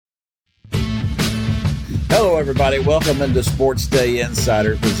Hello, everybody. Welcome into SportsDay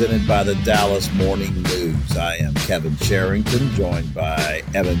Insiders presented by the Dallas Morning News. I am Kevin Sherrington, joined by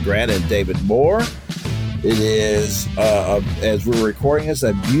Evan Grant and David Moore. It is, as we're recording this,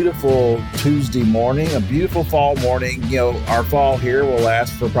 a beautiful Tuesday morning, a beautiful fall morning. You know, our fall here will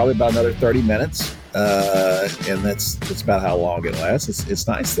last for probably about another 30 minutes, and that's about how long it lasts. It's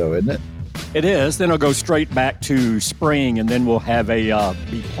nice, though, isn't it? It is. Then it'll go straight back to spring, and then we'll have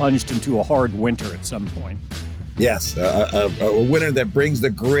be plunged into a hard winter at some point. Yes, a winter that brings the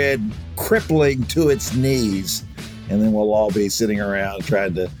grid crippling to its knees, and then we'll all be sitting around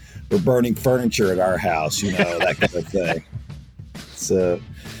we're burning furniture at our house, you know, that kind of thing. So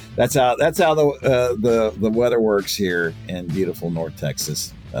that's how the weather works here in beautiful North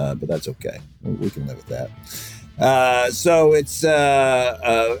Texas, but that's okay. We can live with that. So it's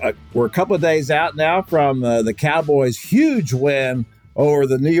we're a couple of days out now from the Cowboys' huge win over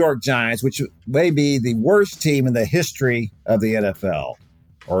the New York Giants, which may be the worst team in the history of the NFL,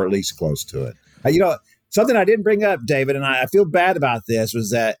 or at least close to it. You know, something I didn't bring up, David, and I feel bad about this,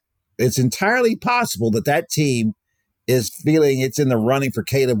 was that it's entirely possible that team is feeling it's in the running for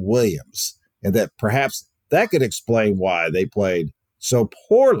Caleb Williams, and that perhaps that could explain why they played so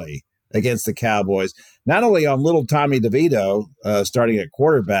poorly against the Cowboys, not only on little Tommy DeVito starting at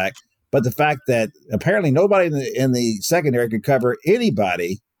quarterback, but the fact that apparently nobody in the secondary could cover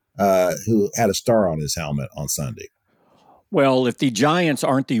anybody who had a star on his helmet on Sunday. Well, if the Giants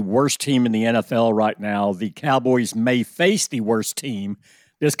aren't the worst team in the NFL right now, the Cowboys may face the worst team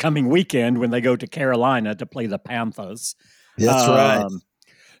this coming weekend when they go to Carolina to play the Panthers. That's right.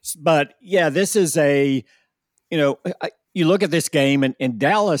 But yeah, this is you look at this game and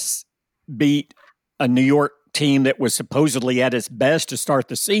Dallas beat a New York team that was supposedly at its best to start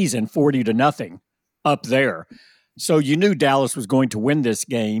the season, 40-0 up there. So you knew Dallas was going to win this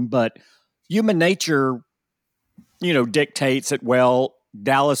game, but human nature, dictates that, well,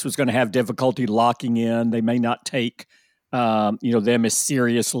 Dallas was going to have difficulty locking in. They may not take, them as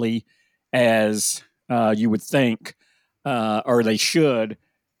seriously as you would think, or they should,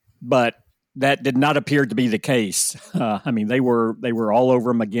 but that did not appear to be the case. They were all over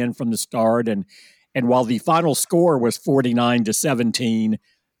them again from the start, and while the final score was 49-17,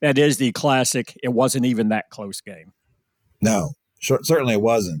 that is the classic. It wasn't even that close game. No, certainly it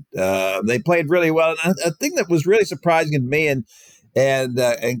wasn't. They played really well. And a thing that was really surprising to me,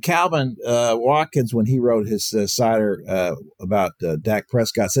 and Calvin Watkins, when he wrote his cider about Dak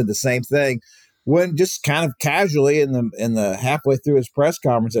Prescott, said the same thing. When just kind of casually in the halfway through his press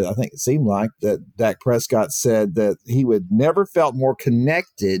conference, I think it seemed like that Dak Prescott said that he would never felt more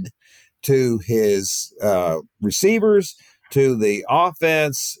connected to his receivers, to the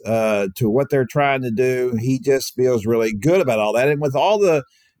offense, to what they're trying to do. He just feels really good about all that. And with all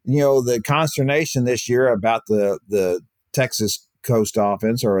the consternation this year about the Texas Coast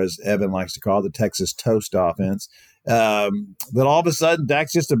offense, or as Evan likes to call it, the Texas Toast offense, that all of a sudden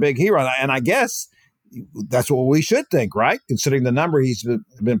Dak's just a big hero. And I guess that's what we should think, right? Considering the number he's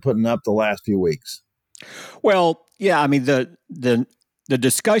been putting up the last few weeks. Well, yeah, the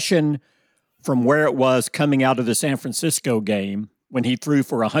discussion from where it was coming out of the San Francisco game when he threw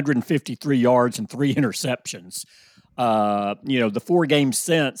for 153 yards and 3 interceptions. The 4 games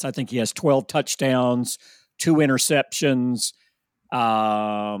since, I think he has 12 touchdowns, 2 interceptions,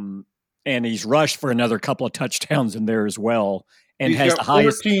 and he's rushed for another couple of touchdowns in there as well. And he's has got the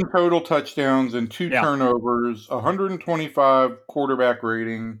highest 14 total touchdowns and 2 turnovers, 125 quarterback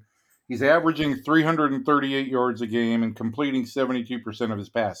rating. He's averaging 338 yards a game and completing 72% of his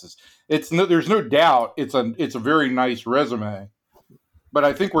passes. There's no doubt it's a very nice resume. But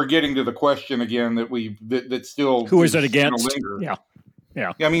I think we're getting to the question again that still who is it against? Linger.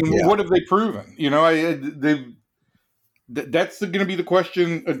 Yeah. What have they proven? That's going to be the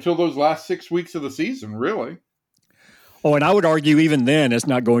question until those last 6 weeks of the season, really. Oh, and I would argue even then it's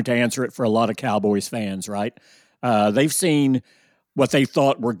not going to answer it for a lot of Cowboys fans, right? They've seen what they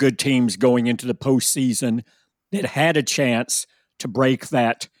thought were good teams going into the postseason that had a chance to break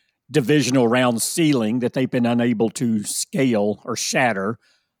that divisional round ceiling that they've been unable to scale or shatter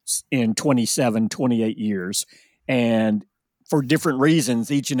in 27, 28 years. And for different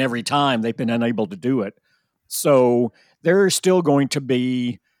reasons, each and every time they've been unable to do it. So there's still going to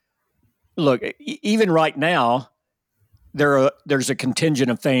be, look, even right now, there's a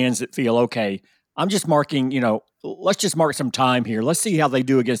contingent of fans that feel, okay, I'm just marking, let's just mark some time here. Let's see how they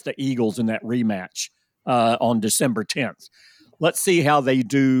do against the Eagles in that rematch on December 10th. Let's see how they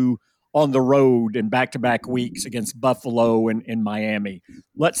do on the road in back-to-back weeks against Buffalo and Miami.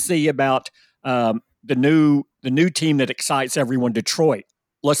 Let's see about the new team that excites everyone, Detroit.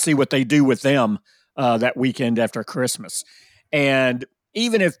 Let's see what they do with them that weekend after Christmas. And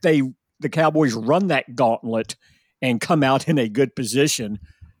even if the Cowboys run that gauntlet and come out in a good position,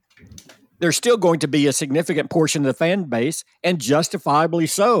 there's still going to be a significant portion of the fan base, and justifiably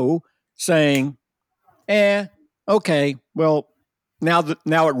so, saying, okay, well, now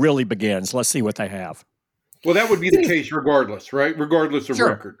it really begins. Let's see what they have. Well, that would be the case regardless, right? Regardless of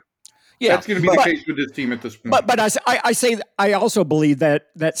record. Yeah, that's going to be the case with this team at this point. But I also believe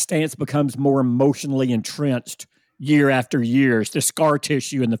that stance becomes more emotionally entrenched year after year. The scar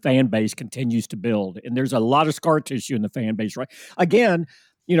tissue in the fan base continues to build, and there's a lot of scar tissue in the fan base, right? Again,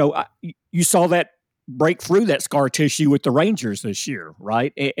 you saw that break through that scar tissue with the Rangers this year,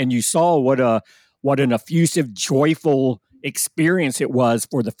 right? And you saw what an effusive, joyful experience it was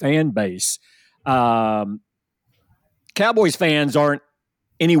for the fan base. Cowboys fans aren't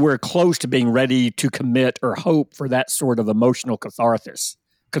anywhere close to being ready to commit or hope for that sort of emotional catharsis.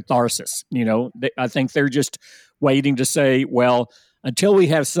 I think they're just waiting to say, well, until we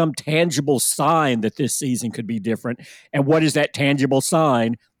have some tangible sign that this season could be different. And what is that tangible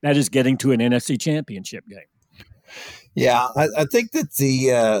sign? That is getting to an NFC Championship game. Yeah, I think that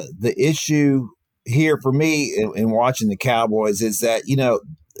the issue here for me in watching the Cowboys is that,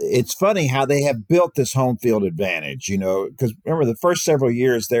 it's funny how they have built this home field advantage, because remember the first several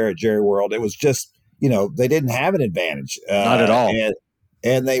years there at Jerry World, it was just, they didn't have an advantage. Not at all.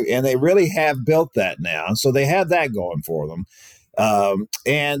 And they really have built that now. And so they have that going for them.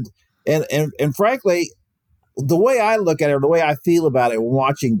 And frankly, the way I look at it, or the way I feel about it when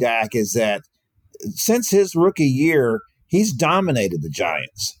watching Dak is that since his rookie year, he's dominated the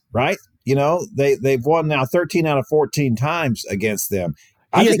Giants, right? They've won now 13 out of 14 times against them.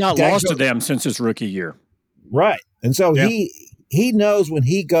 He has not lost to them since his rookie year. Right. And so he knows when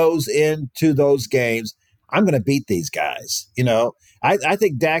he goes into those games, I'm going to beat these guys. I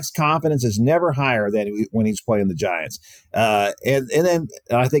think Dak's confidence is never higher than when he's playing the Giants. And then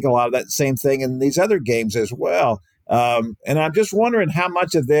I think a lot of that same thing in these other games as well. And I'm just wondering how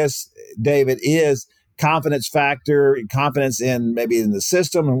much of this, David, is confidence factor, confidence in maybe in the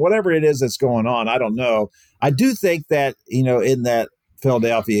system and whatever it is that's going on. I don't know. I do think that, in that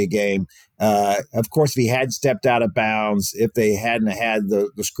Philadelphia game, of course, if he hadn't stepped out of bounds, if they hadn't had the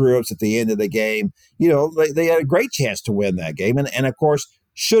screw-ups at the end of the game, they had a great chance to win that game. And of course,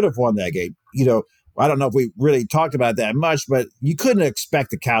 should have won that game. I don't know if we really talked about that much, but you couldn't expect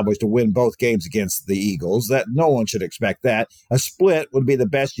the Cowboys to win both games against the Eagles. That no one should expect that. A split would be the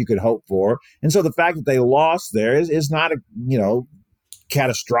best you could hope for. And so the fact that they lost there is not a,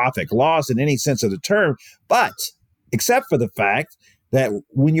 catastrophic loss in any sense of the term, but except for the fact that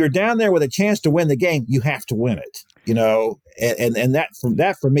when you're down there with a chance to win the game, you have to win it, and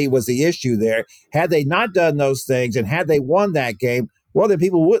that for me was the issue there. Had they not done those things and had they won that game, well, then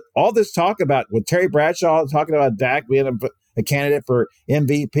people would, all this talk about with Terry Bradshaw talking about Dak being a candidate for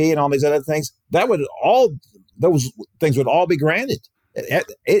MVP and all these other things, those things would all be granted.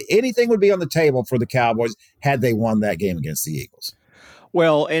 Anything would be on the table for the Cowboys had they won that game against the Eagles.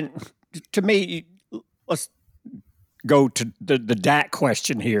 Well, and to me, let's go to the Dak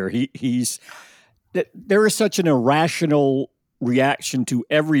question here. There is such an irrational reaction to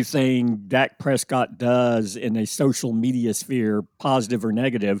everything Dak Prescott does in a social media sphere, positive or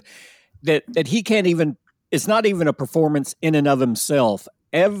negative, that he can't even, it's not even a performance in and of himself.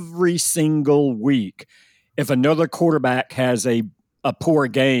 Every single week, if another quarterback has a poor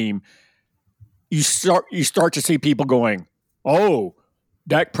game, you start to see people going, oh,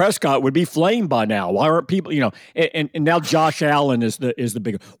 Dak Prescott would be flamed by now. Why aren't people, and now Josh Allen is the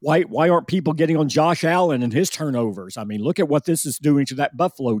big, why aren't people getting on Josh Allen and his turnovers? I mean, look at what this is doing to that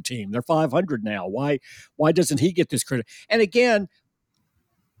Buffalo team. They're 500 now. Why doesn't he get this credit? And again,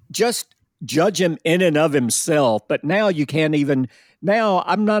 just judge him in and of himself. But now you can't even,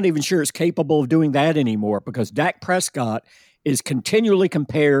 I'm not even sure it's capable of doing that anymore, because Dak Prescott is continually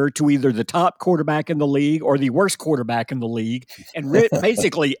compared to either the top quarterback in the league or the worst quarterback in the league. And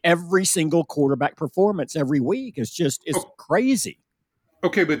basically every single quarterback performance every week is crazy.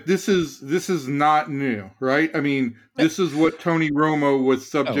 Okay, but this is not new, right? I mean, this is what Tony Romo was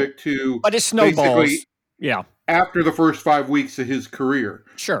subject to. But it snowballs. Yeah. After the first 5 weeks of his career.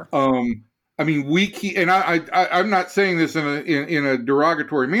 Sure. I mean, I'm not saying this in a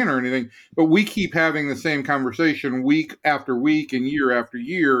derogatory manner or anything, but we keep having the same conversation week after week and year after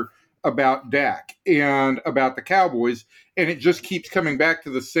year about Dak and about the Cowboys, and it just keeps coming back to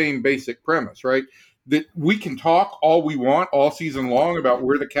the same basic premise, right? That we can talk all we want all season long about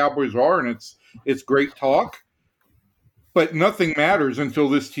where the Cowboys are, and it's great talk, but nothing matters until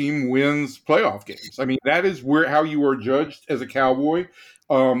this team wins playoff games. I mean, that is how you are judged as a Cowboy.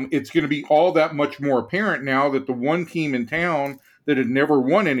 It's going to be all that much more apparent now that the one team in town that had never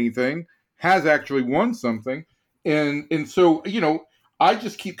won anything has actually won something. And so, I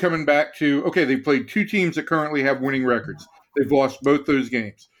just keep coming back to, okay, they've played two teams that currently have winning records. They've lost both those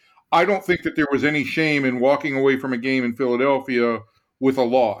games. I don't think that there was any shame in walking away from a game in Philadelphia with a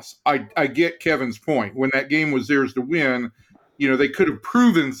loss. I get Kevin's point. When that game was theirs to win, they could have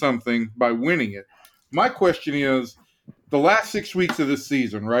proven something by winning it. My question is, the last 6 weeks of this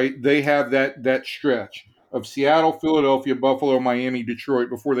season, right, they have that stretch of Seattle, Philadelphia, Buffalo, Miami, Detroit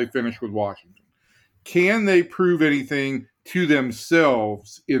before they finish with Washington. Can they prove anything to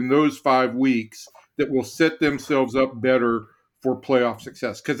themselves in those 5 weeks that will set themselves up better for playoff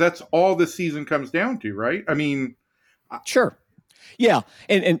success? Because that's all this season comes down to, right? I mean, sure. Yeah.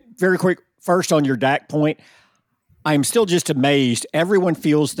 And very quick, first on your Dak point, I'm still just amazed. Everyone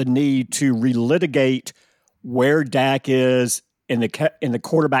feels the need to relitigate where Dak is in the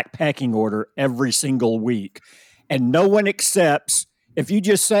quarterback pecking order every single week. And no one accepts, if you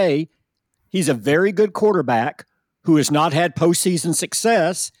just say he's a very good quarterback who has not had postseason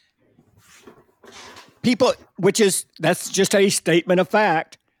success, that's just a statement of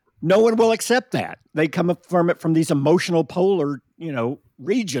fact. No one will accept that. They come from it from these emotional polar,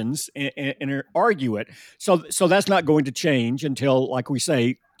 regions and argue it. So that's not going to change until, like we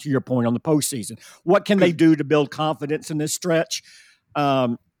say, to your point on the postseason. What can they do to build confidence in this stretch?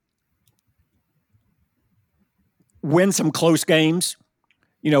 Win some close games.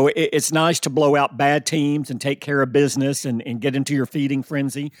 It's nice to blow out bad teams and take care of business and get into your feeding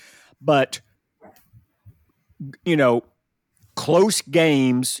frenzy. But, close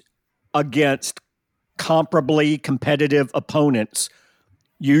games against comparably competitive opponents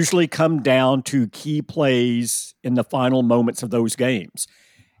usually come down to key plays in the final moments of those games.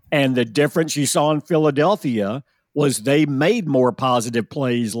 And the difference you saw in Philadelphia was they made more positive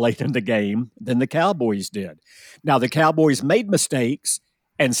plays late in the game than the Cowboys did. Now, the Cowboys made mistakes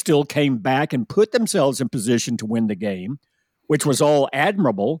and still came back and put themselves in position to win the game, which was all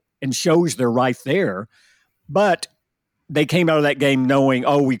admirable and shows they're right there. But they came out of that game knowing,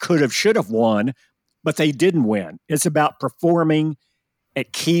 we should have won, but they didn't win. It's about performing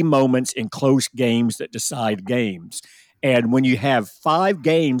at key moments in close games that decide games. And when you have 5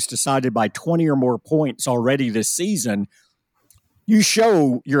 games decided by 20 or more points already this season, you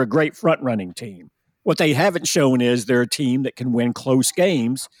show you're a great front-running team. What they haven't shown is they're a team that can win close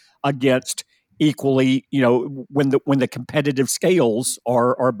games against equally, when the competitive scales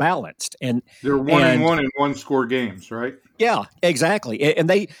are balanced. And they're 1-1 in one-score games, right? Yeah, exactly. And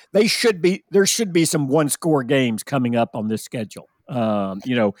there should be some one-score games coming up on this schedule.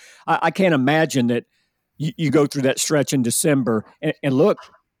 I can't imagine that you go through that stretch in December and look,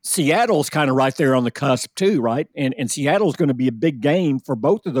 Seattle's kind of right there on the cusp too, right? And Seattle's going to be a big game for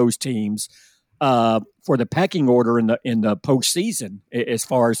both of those teams for the pecking order in the postseason as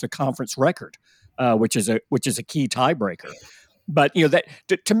far as the conference record, which is a key tiebreaker. But that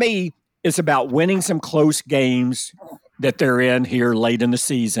to me, it's about winning some close games that they're in here late in the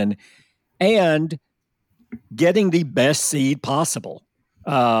season and getting the best seed possible.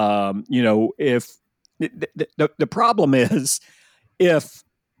 If the problem is if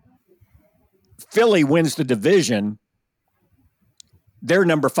Philly wins the division, they're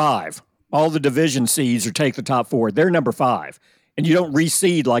number 5. All the division seeds or take the top 4. They're number 5. And you don't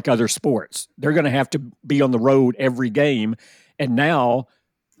reseed like other sports. They're going to have to be on the road every game. And now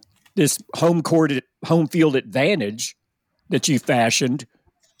this home field advantage that you fashioned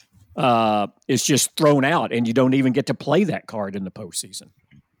is just thrown out, and you don't even get to play that card in the postseason.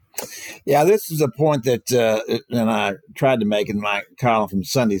 Yeah, this is a point that and I tried to make in my column from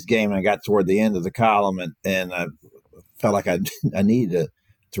Sunday's game, and I got toward the end of the column, and I felt like I needed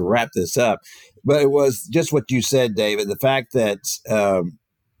to wrap this up. But it was just what you said, David, the fact that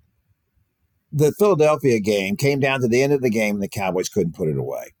the Philadelphia game came down to the end of the game and the Cowboys couldn't put it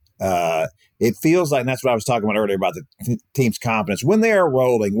away. It feels like, and that's what I was talking about earlier about the team's confidence. When they are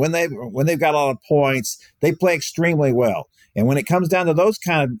rolling, when they've got a lot of points, they play extremely well. And when it comes down to those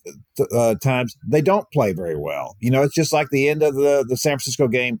kind of times, they don't play very well. It's just like the end of the San Francisco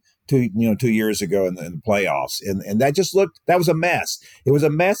game 2 years ago in the playoffs. And that was a mess. It was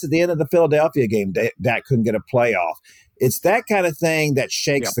a mess at the end of the Philadelphia game. Dak couldn't get a playoff. It's that kind of thing that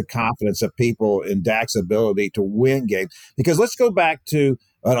shakes the confidence of people in Dak's ability to win games. Because let's go back to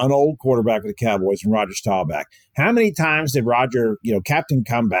an old quarterback with the Cowboys and Roger Staubach. How many times did Roger, captain,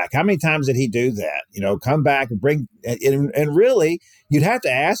 come back? How many times did he do that? Come back and bring and really, you'd have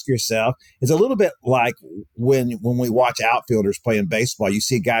to ask yourself. It's a little bit like when we watch outfielders playing baseball. You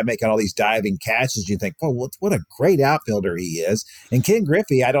see a guy making all these diving catches. You think, oh, what a great outfielder he is. And Ken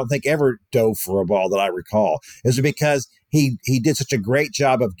Griffey, I don't think ever dove for a ball that I recall. Is it because he did such a great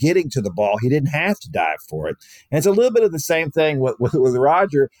job of getting to the ball, he didn't have to dive for it. And it's a little bit of the same thing with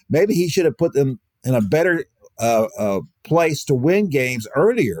Roger. Maybe he should have put them in a better place to win games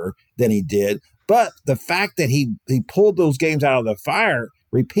earlier than he did. But the fact that he pulled those games out of the fire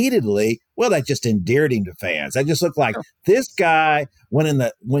repeatedly, well, that just endeared him to fans. That just looked like this guy,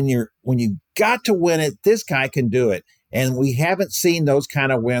 when you got to win it, this guy can do it. And we haven't seen those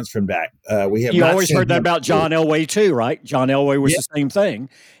kind of wins from Dak. You always heard that about John Elway too, right? John Elway was the same thing.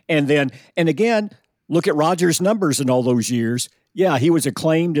 And again, look at Rodgers' numbers in all those years. Yeah, he was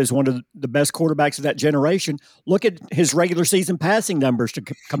acclaimed as one of the best quarterbacks of that generation. Look at his regular season passing numbers to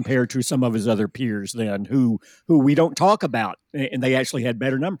compare to some of his other peers then who we don't talk about, and they actually had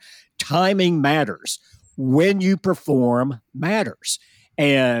better numbers. Timing matters. When you perform matters.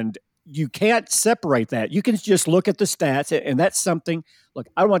 And you can't separate that. You can just look at the stats, and that's something. Look,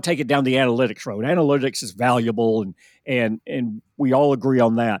 I don't want to take it down the analytics road. Analytics is valuable, and we all agree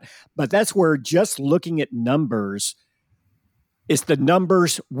on that. But that's where just looking at numbers, it's the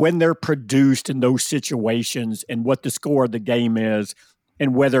numbers when they're produced in those situations and what the score of the game is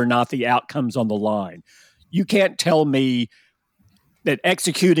and whether or not the outcome's on the line. You can't tell me that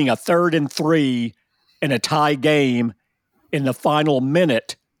executing a 3rd and 3 in a tie game in the final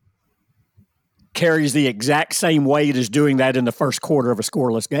minute carries the exact same weight as doing that in the first quarter of a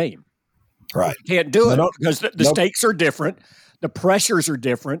scoreless game. Right. You can't do it because the stakes are different, the pressures are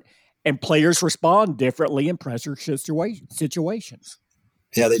different, and players respond differently in pressure situations.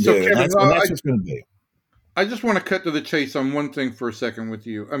 Yeah, they do. Kevin, that's what it's going to be. I just want to cut to the chase on one thing for a second with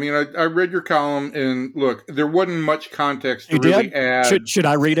you. I mean, I read your column, and look, there wasn't much context to really add. Should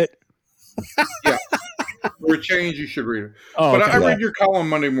I read it? Yeah. For a change, you should read it. Oh, but okay. I read your column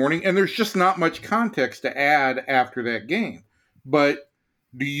Monday morning, and there's just not much context to add after that game. But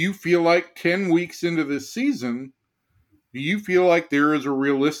do you feel like 10 weeks into this season, do you feel like there is a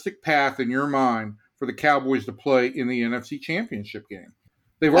realistic path in your mind for the Cowboys to play in the NFC Championship game?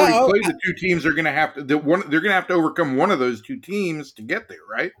 They've already played the two teams. They're going to have to. They're going to have to overcome one of those two teams to get there,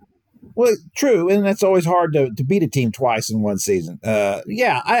 right? Well, true, and that's always hard to beat a team twice in one season. I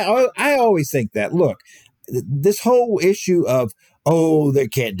always think that. Look, this whole issue of they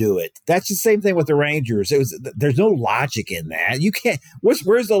can't do it. That's the same thing with the Rangers. There's no logic in that. You can't.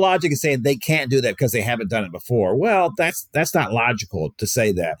 Where's the logic in saying they can't do that because they haven't done it before? Well, that's not logical to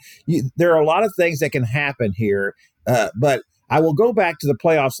say that. There are a lot of things that can happen here, but I will go back to the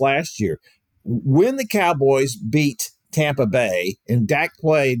playoffs last year when the Cowboys beat Tampa Bay and Dak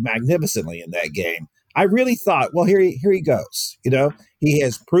played magnificently in that game. I really thought, well, here he goes. He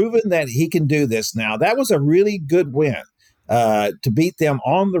has proven that he can do this now. That was a really good win to beat them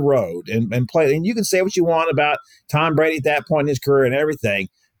on the road and play. And you can say what you want about Tom Brady at that point in his career and everything,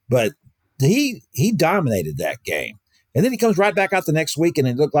 but he dominated that game. And then he comes right back out the next week and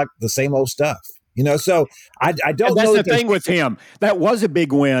it looked like the same old stuff. So I don't know. That's the thing with him. That was a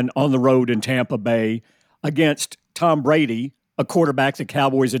big win on the road in Tampa Bay against Tom Brady, a quarterback the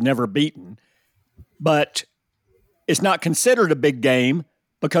Cowboys had never beaten. But it's not considered a big game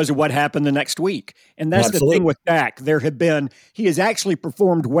because of what happened the next week. And that's the thing with Dak. He has actually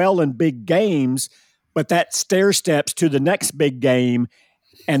performed well in big games, but that stair steps to the next big game.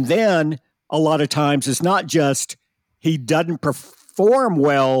 And then a lot of times it's not just he doesn't perform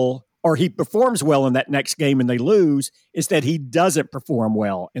well or he performs well in that next game and they lose. It's that he doesn't perform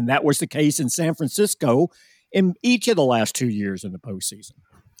well. And that was the case in San Francisco in each of the last 2 years in the postseason.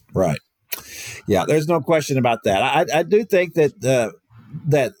 Right. Yeah, there's no question about that. I do think that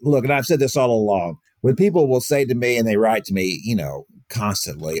look, and I've said this all along, when people will say to me and they write to me,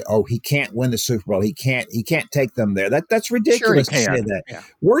 constantly, he can't win the Super Bowl. He can't take them there. That's ridiculous to say that. Yeah.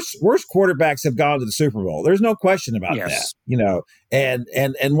 Worst quarterbacks have gone to the Super Bowl. There's no question about that.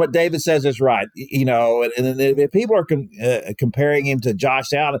 And what David says is right. And if people are comparing him to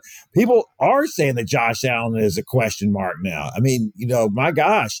Josh Allen, people are saying that Josh Allen is a question mark now. I mean, my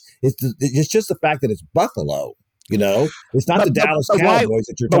gosh, it's just the fact that it's Buffalo. It's not the Dallas Cowboys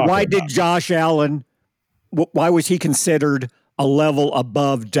that you're talking about. But why did Josh Allen? Why was he considered a level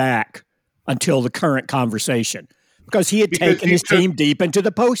above Dak until the current conversation? Because he had taken his team deep into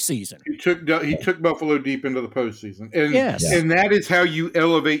the postseason. He took Buffalo deep into the postseason. And that is how you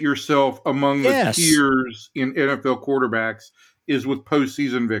elevate yourself among the peers in NFL quarterbacks, is with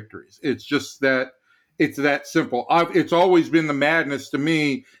postseason victories. It's just that it's that simple. It's always been the madness to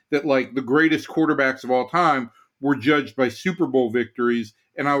me that like the greatest quarterbacks of all time were judged by Super Bowl victories.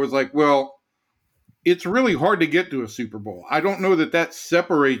 And I was like, well, it's really hard to get to a Super Bowl. I don't know that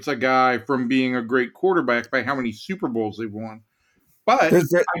separates a guy from being a great quarterback by how many Super Bowls they've won. But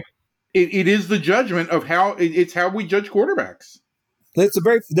it is the judgment of it's how we judge quarterbacks.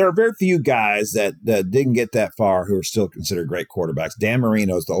 There are very few guys that didn't get that far who are still considered great quarterbacks. Dan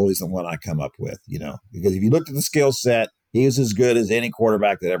Marino is always the one I come up with, because if you looked at the skill set, he was as good as any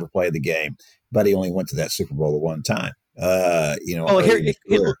quarterback that ever played the game, but he only went to that Super Bowl at one time.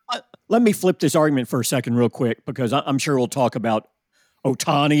 Let me flip this argument for a second real quick, because I'm sure we'll talk about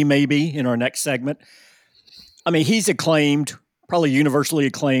Ohtani maybe in our next segment. I mean, he's acclaimed, probably universally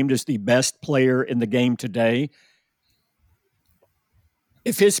acclaimed as the best player in the game today.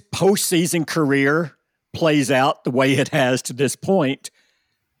 If his postseason career plays out the way it has to this point,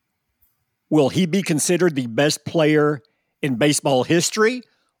 will he be considered the best player in baseball history?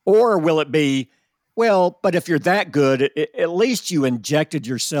 Or will it be, well, but if you're that good, at least you injected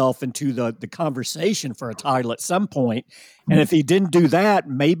yourself into the conversation for a title at some point. And if he didn't do that,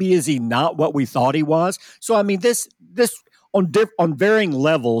 maybe is he not what we thought he was? So, I mean, this on varying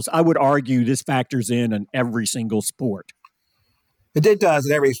levels, I would argue this factors in every single sport. It does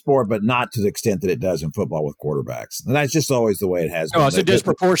in every sport, but not to the extent that it does in football with quarterbacks. And that's just always the way it has been. Oh, it's a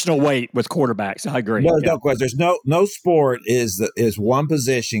disproportional weight with quarterbacks. I agree. No question. There's no sport is one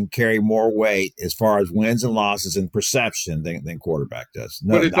position carry more weight as far as wins and losses and perception than quarterback does.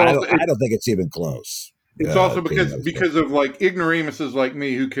 No, I don't think it's even close. It's also because of like ignoramuses like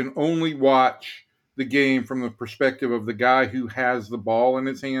me who can only watch the game from the perspective of the guy who has the ball in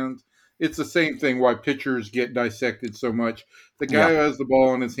his hands. It's the same thing why pitchers get dissected so much. The guy who has the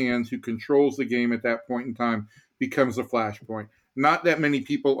ball in his hands, who controls the game at that point in time, becomes a flashpoint. Not that many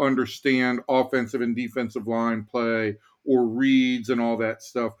people understand offensive and defensive line play or reads and all that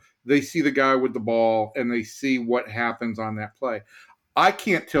stuff. They see the guy with the ball and they see what happens on that play. I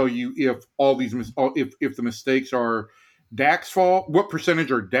can't tell you if if the mistakes are Dak's fault, what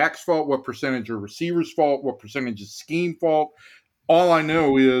percentage are Dak's fault, what percentage are receivers' fault, what percentage is scheme fault. All I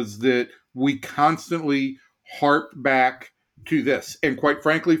know is that we constantly harp back to this. And quite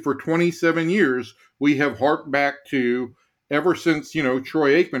frankly, for 27 years, we have harped back to, ever since,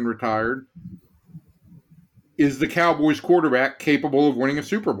 Troy Aikman retired, is the Cowboys quarterback capable of winning a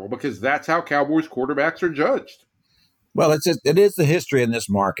Super Bowl? Because that's how Cowboys quarterbacks are judged. Well, it is the history in this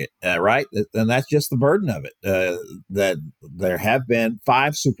market, right? And that's just the burden of it, that there have been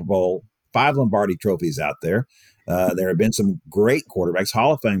 5 Lombardi trophies out there. There have been some great quarterbacks,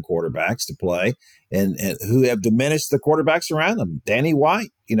 Hall of Fame quarterbacks to play, and who have diminished the quarterbacks around them. Danny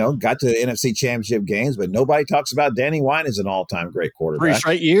White, got to the NFC Championship games, but nobody talks about Danny White as an all-time great quarterback. 3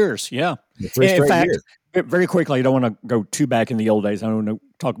 straight years, yeah. 3 straight years. Very quickly, I don't want to go too back in the old days. I want to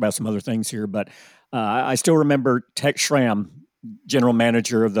talk about some other things here, but I still remember Tex Schramm, general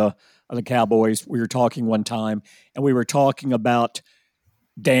manager of the Cowboys. We were talking one time, and we were talking about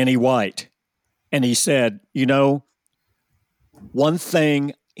Danny White. And he said, one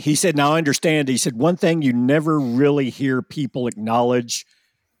thing, he said, now I understand, he said, one thing you never really hear people acknowledge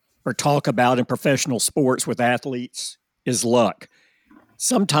or talk about in professional sports with athletes is luck.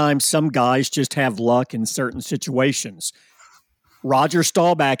 Sometimes some guys just have luck in certain situations. Roger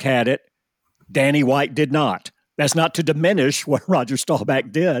Staubach had it. Danny White did not. That's not to diminish what Roger Staubach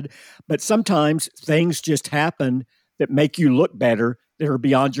did, but sometimes things just happen that make you look better, that are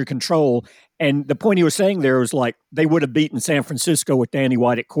beyond your control. And the point he was saying there was like they would have beaten San Francisco with Danny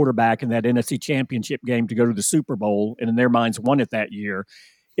White at quarterback in that NFC Championship game to go to the Super Bowl, and in their minds won it that year,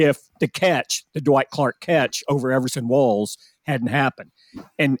 if the Dwight Clark catch over Everson Walls hadn't happened.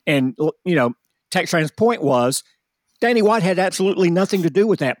 And Tex Schramm's point was Danny White had absolutely nothing to do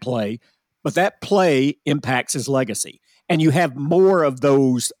with that play, but that play impacts his legacy. And you have more of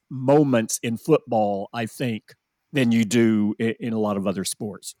those moments in football, I think, than you do in a lot of other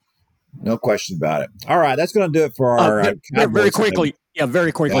sports. No question about it. All right, that's going to do it for our very quickly. Yeah,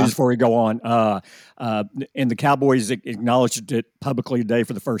 very quickly before we go on. And the Cowboys acknowledged it publicly today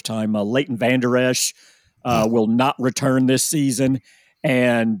for the first time. Leighton Vander Esch will not return this season,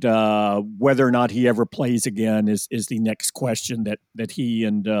 and whether or not he ever plays again is the next question that he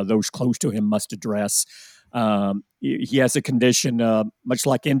and those close to him must address. He has a condition much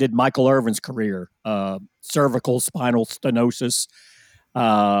like ended Michael Irvin's career, cervical spinal stenosis.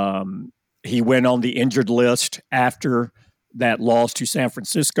 He went on the injured list after that loss to San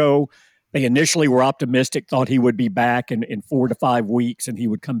Francisco. They initially were optimistic, thought he would be back in 4 to 5 weeks and he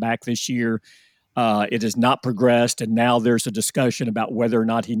would come back this year. It has not progressed, and now there's a discussion about whether or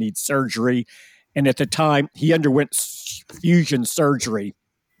not he needs surgery. And at the time, he underwent fusion surgery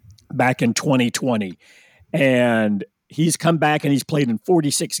back in 2020. And he's come back and he's played in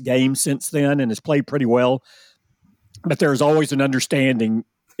 46 games since then and has played pretty well. But there's always an understanding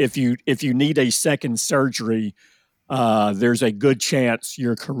if you need a second surgery, there's a good chance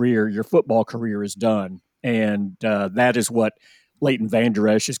your football career is done. And that is what Leighton Vander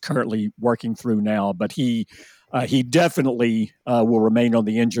Esch is currently working through now. But he definitely will remain on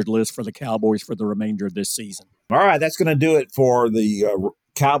the injured list for the Cowboys for the remainder of this season. All right, that's going to do it for the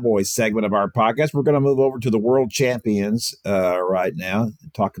Cowboys segment of our podcast. We're going to move over to the world champions right now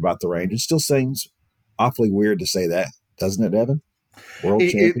and talk about the Rangers. Still seems awfully weird to say that, doesn't it, Evan? World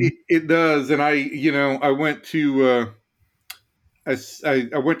champion. It does, and I went to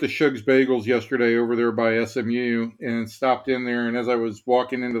I went to Shug's Bagels yesterday over there by SMU and stopped in there. And as I was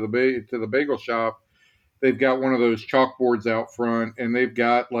walking into the bagel shop, they've got one of those chalkboards out front, and they've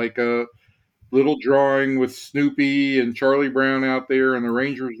got like a little drawing with Snoopy and Charlie Brown out there and the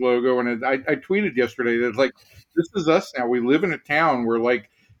Rangers logo. And I tweeted yesterday that like, this is us now. We live in a town where like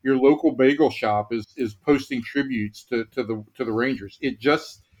your local bagel shop is posting tributes to the Rangers. It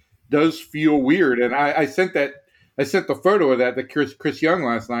just does feel weird. And I sent the photo of that to Chris Young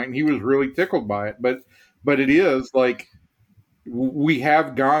last night, and he was really tickled by it. But it is like we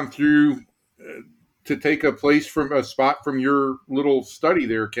have gone through to take a spot from your little study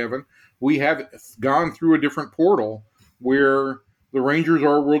there, Kevin. We have gone through a different portal where the Rangers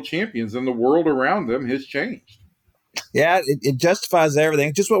are world champions and the world around them has changed. Yeah, it justifies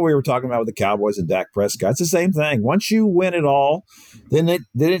everything. Just what we were talking about with the Cowboys and Dak Prescott. It's the same thing. Once you win it all, then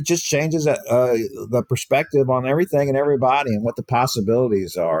it just changes the perspective on everything and everybody and what the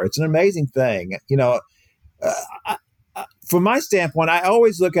possibilities are. It's an amazing thing. You know, from my standpoint, I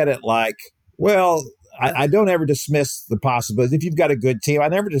always look at it like, well, I don't ever dismiss the possibilities. If you've got a good team, I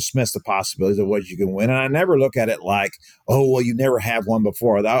never dismiss the possibilities of what you can win. And I never look at it like, oh, well, you never have won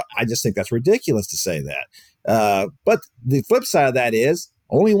before. I just think that's ridiculous to say that. But the flip side of that is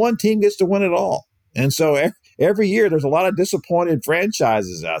only one team gets to win it all. And so every year there's a lot of disappointed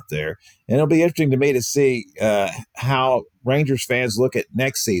franchises out there. And it'll be interesting to me to see how Rangers fans look at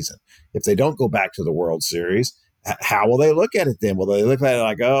next season. If they don't go back to the World Series, how will they look at it then? Will they look at it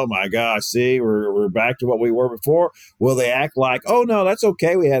like, oh, my gosh, see, we're back to what we were before? Will they act like, oh, no, that's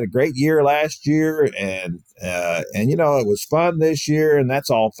okay. We had a great year last year, and you know, it was fun this year, and that's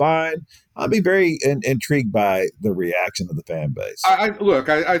all fine? I'll be very intrigued by the reaction of the fan base.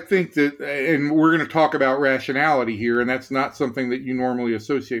 I think that, and we're going to talk about rationality here, and that's not something that you normally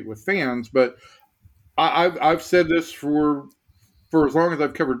associate with fans, but I've said this for as long as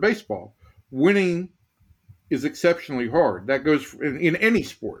I've covered baseball. Winning is exceptionally hard. That goes in any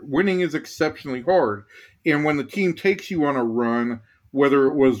sport. Winning is exceptionally hard. And when the team takes you on a run, whether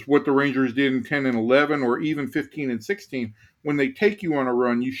it was what the Rangers did in 10 and 11 or even 15 and 16, when they take you on a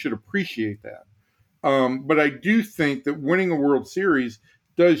run, you should appreciate that. But I do think that winning a World Series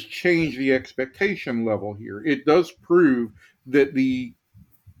does change the expectation level here. It does prove that the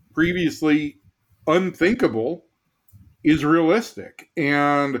previously unthinkable is realistic.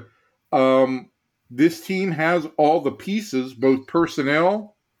 And this team has all the pieces, both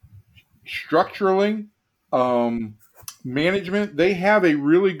personnel, structurally, management. They have a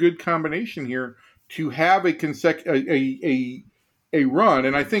really good combination here to have a run.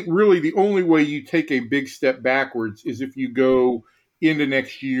 And I think really the only way you take a big step backwards is if you go into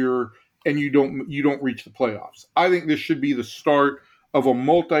next year and you don't reach the playoffs. I think this should be the start of a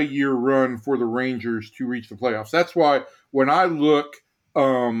multi-year run for the Rangers to reach the playoffs. That's why when I look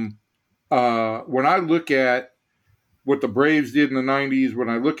at what the Braves did in the 90s, when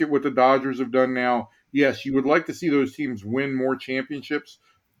I look at what the Dodgers have done now, yes, you would like to see those teams win more championships,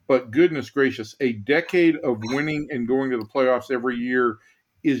 but goodness gracious, a decade of winning and going to the playoffs every year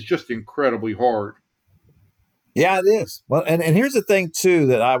is just incredibly hard. Yeah, it is. Well, and here's the thing, too,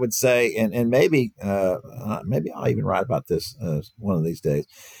 that I would say, and maybe I'll even write about this one of these days,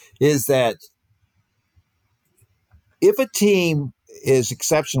 is that if a team is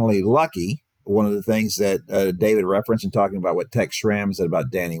exceptionally lucky, one of the things that David referenced in talking about what Tex Schramm said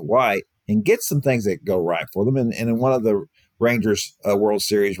about Danny White, and get some things that go right for them. And in one of the Rangers World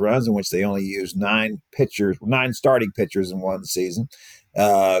Series runs in which they only used 9 starting pitchers in one season,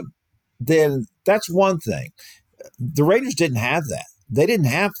 then that's one thing. The Rangers didn't have that. They didn't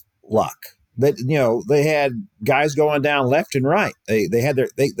have luck. They had guys going down left and right.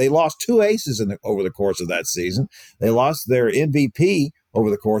 They lost 2 aces over the course of that season. They lost their MVP over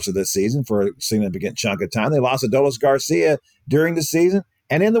the course of this season for a significant chunk of time. They lost Adolis Garcia during the season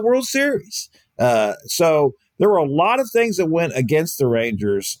and in the World Series. So there were a lot of things that went against the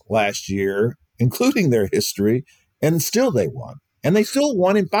Rangers last year, including their history, and still they won. And they still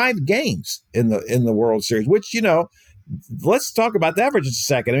won in 5 games in the World Series, which, let's talk about that for just a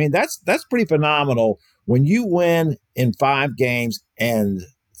second. I mean, that's pretty phenomenal when you win in 5 games and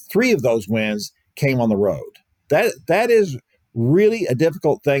 3 of those wins came on the road. That is really a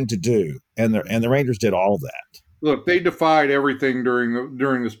difficult thing to do, and the Rangers did all of that. Look, they defied everything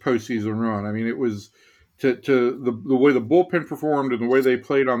during this postseason run. I mean, it was to the way the bullpen performed and the way they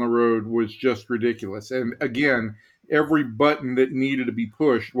played on the road was just ridiculous. And again, every button that needed to be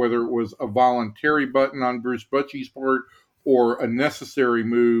pushed, whether it was a voluntary button on Bruce Bochy's part or a necessary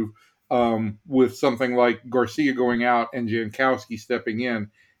move with something like Garcia going out and Jankowski stepping in,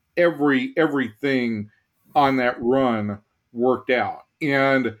 everything on that run worked out.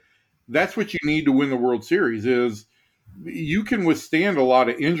 And that's what you need to win the World Series is you can withstand a lot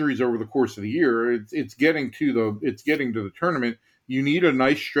of injuries over the course of the year. It's getting to the tournament. You need a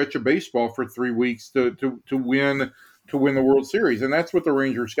nice stretch of baseball for 3 weeks to win the World Series, and that's what the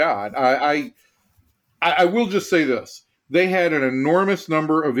Rangers got. I will just say this: they had an enormous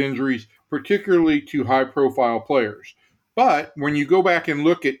number of injuries, particularly to high-profile players. But when you go back and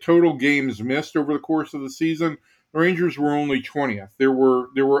look at total games missed over the course of the season, the Rangers were only 20th. There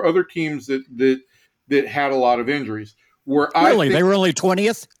were other teams that had a lot of injuries. They were only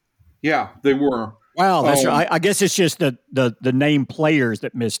 20th? Yeah, they were. Wow, that's I guess it's just the named players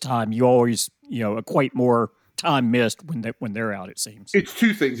that miss time. You always equate more time missed when they're out. It seems it's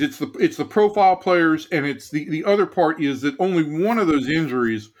 2 things. It's the profile players, and it's the other part is that only one of those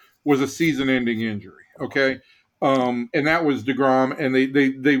injuries was a season-ending injury. Okay, and that was DeGrom, and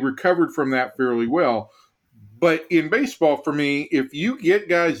they recovered from that fairly well. But in baseball, for me, if you get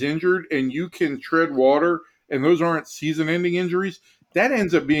guys injured and you can tread water, and those aren't season-ending injuries, that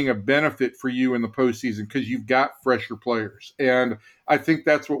ends up being a benefit for you in the postseason because you've got fresher players. And I think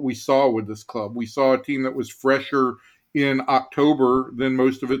that's what we saw with this club. We saw a team that was fresher in October than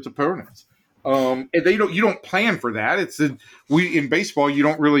most of its opponents. And you don't plan for that. In baseball, you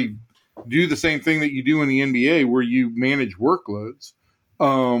don't really do the same thing that you do in the NBA where you manage workloads.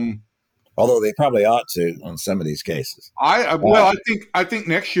 Although they probably ought to on some of these cases. I think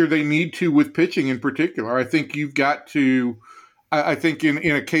next year they need to with pitching in particular. I think you've got to. I think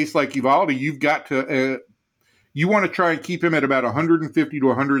in a case like Eovaldi, you've got to. You want to try and keep him at about 150 to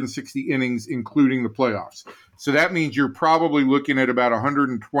 160 innings, including the playoffs. So that means you're probably looking at about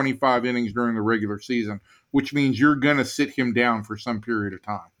 125 innings during the regular season, which means you're going to sit him down for some period of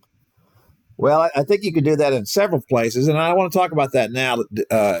time. Well, I think you can do that in several places, and I want to talk about that now.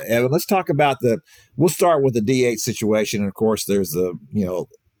 Evan, let's talk about we'll start with the DH situation. And of course, there's the,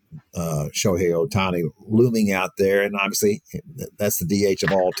 Shohei Ohtani looming out there, and obviously that's the DH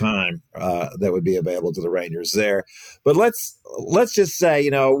of all time that would be available to the Rangers there. But let's just say,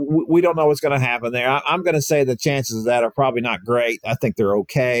 we don't know what's going to happen there. I'm going to say the chances of that are probably not great. I think they're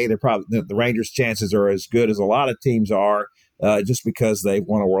okay. They're probably the Rangers' chances are as good as a lot of teams are. Just because they've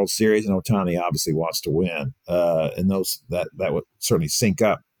won a World Series, and Ohtani obviously wants to win, and that would certainly sync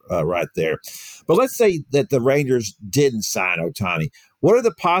up right there. But let's say that the Rangers didn't sign Ohtani. What are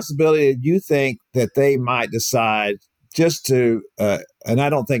the possibilities you think that they might decide just to? And I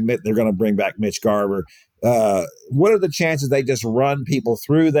don't think they're going to bring back Mitch Garver. What are the chances they just run people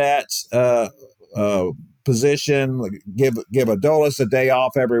through that position? Give Adolis a day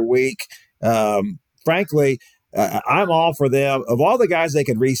off every week. Frankly. I'm all for them. Of all the guys they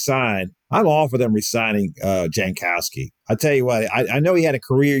could re-sign, I'm all for them re-signing Jankowski. I tell you what, I know he had a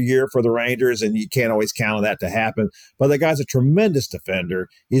career year for the Rangers, and you can't always count on that to happen. But the guy's a tremendous defender.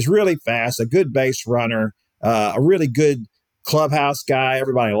 He's really fast, a good base runner, a really good clubhouse guy.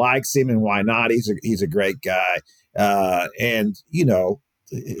 Everybody likes him, and why not? He's a great guy, and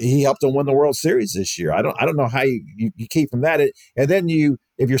he helped them win the World Series this year. I don't know how you keep from that. And then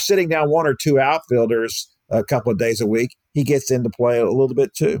if you're sitting down one or two outfielders a couple of days a week, he gets into play a little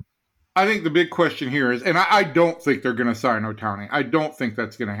bit too. I think the big question here is, and I don't think they're going to sign Ohtani. I don't think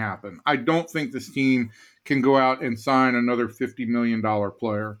that's going to happen. I don't think this team can go out and sign another $50 million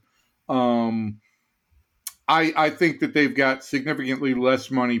player. I think that they've got significantly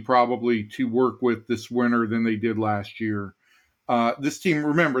less money probably to work with this winter than they did last year. This team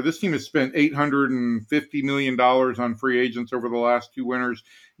has spent $850 million on free agents over the last 2 winters.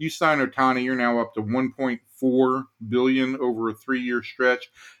 You sign Ohtani, you're now up to $1.4 billion over a 3-year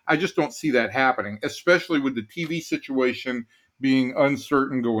stretch. I just don't see that happening, especially with the TV situation being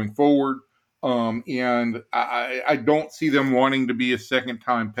uncertain going forward. And I don't see them wanting to be a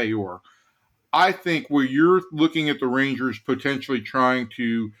second-time payor. I think where you're looking at the Rangers potentially trying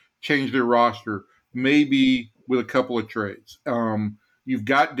to change their roster, maybe with a couple of trades. You've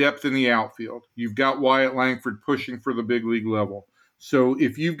got depth in the outfield. You've got Wyatt Langford pushing for the big league level. So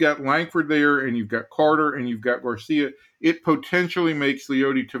if you've got Langford there and you've got Carter and you've got Garcia, it potentially makes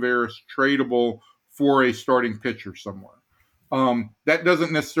Leody Taveras tradable for a starting pitcher somewhere. That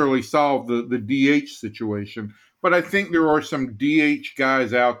doesn't necessarily solve the DH situation, but I think there are some DH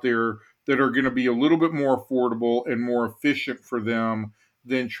guys out there that are going to be a little bit more affordable and more efficient for them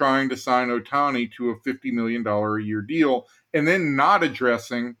than trying to sign Ohtani to a $50 million a year deal and then not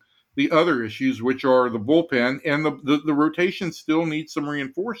addressing the other issues, which are the bullpen and the rotation still needs some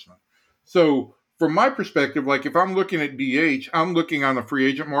reinforcement. So from my perspective, like if I'm looking at DH, I'm looking on the free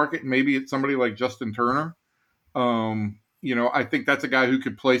agent market. Maybe it's somebody like Justin Turner. I think that's a guy who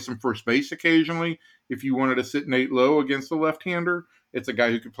could play some first base occasionally. If you wanted to sit Nate Lowe against a left-hander, it's a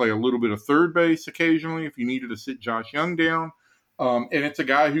guy who could play a little bit of third base occasionally if you needed to sit Josh Young down. And it's a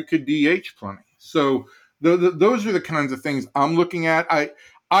guy who could DH plenty. So those are the kinds of things I'm looking at.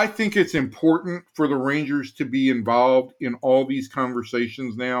 I think it's important for the Rangers to be involved in all these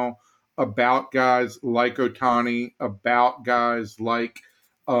conversations now about guys like Ohtani, about guys like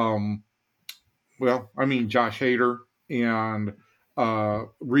Josh Hader and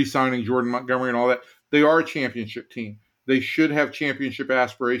re-signing Jordan Montgomery and all that. They are a championship team. They should have championship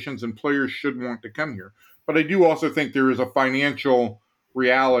aspirations, and players should want to come here. But I do also think there is a financial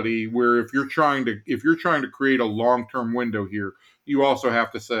reality where if you're trying to create a long-term window here, you also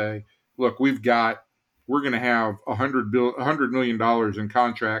have to say, look, we're going to have $100 million in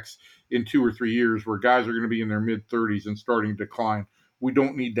contracts in 2 or 3 years where guys are going to be in their mid-30s and starting to decline. We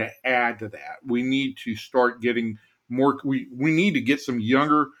don't need to add to that. We need to start getting more. We need to get some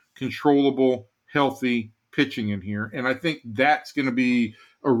younger, controllable, healthy pitching in here. And I think that's going to be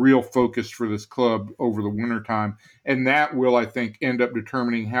a real focus for this club over the wintertime. And that will, I think, end up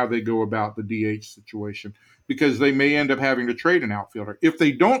determining how they go about the DH situation, because they may end up having to trade an outfielder. If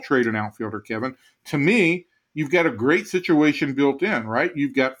they don't trade an outfielder, Kevin, to me, you've got a great situation built in, right?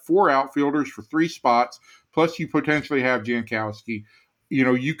 You've got 4 outfielders for 3 spots, plus you potentially have Jankowski.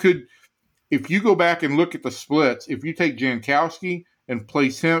 You could, if you go back and look at the splits, if you take Jankowski and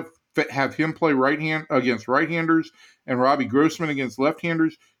have him play right hand against right-handers and Robbie Grossman against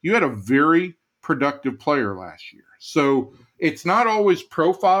left-handers, you had a very productive player last year. So it's not always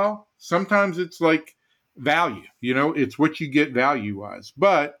profile. Sometimes it's like value. It's what you get value-wise.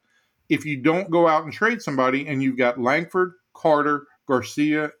 But if you don't go out and trade somebody and you've got Langford, Carter,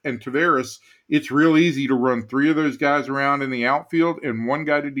 Garcia, and Taveras, it's real easy to run 3 of those guys around in the outfield and 1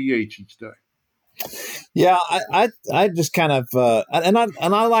 guy to DH each day. Yeah, I just kind of and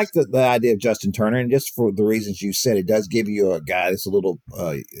I like the idea of Justin Turner, and just for the reasons you said, it does give you a guy that's a little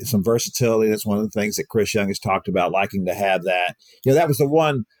some versatility. That's one of the things that Chris Young has talked about, liking to have that. That was the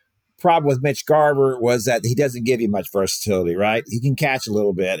one problem with Mitch Garver, was that he doesn't give you much versatility, right? He can catch a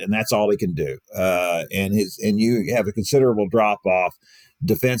little bit, and that's all he can do. And you have a considerable drop off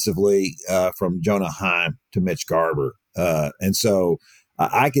defensively from Jonah Heim to Mitch Garver, and so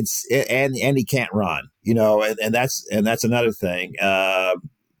I could, and he can't run, and that's another thing that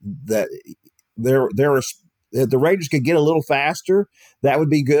the Rangers could get a little faster. That would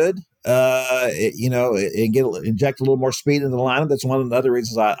be good. And inject a little more speed into the lineup. That's one of the other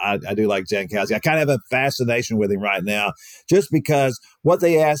reasons I do like Jankowski. I kind of have a fascination with him right now, just because what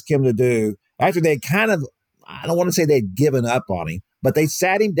they asked him to do after they kind of, I don't want to say they'd given up on him, but they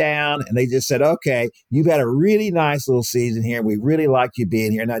sat him down and they just said, okay, you've had a really nice little season here. We really like you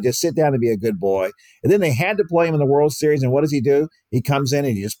being here. Now just sit down and be a good boy. And then they had to play him in the World Series. And what does he do? He comes in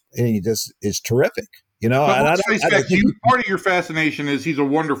and he just is terrific. Part of your fascination is he's a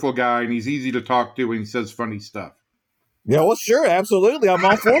wonderful guy and he's easy to talk to and he says funny stuff. Yeah, well, sure, absolutely. I'm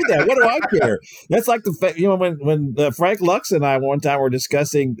all for that. What do I care? That's like when Frank Lux and I one time were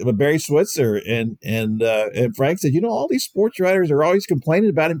discussing Barry Switzer, and Frank said, all these sports writers are always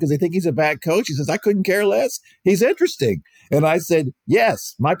complaining about him because they think he's a bad coach. He says, I couldn't care less. He's interesting. And I said,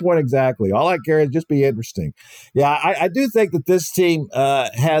 yes, my point exactly. All I care is just be interesting. Yeah, I do think that this team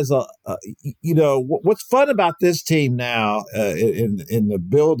has what's fun about this team now in the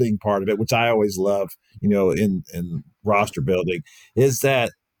building part of it, which I always love, in roster building, is that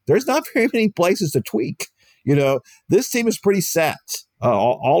there's not very many places to tweak. This team is pretty set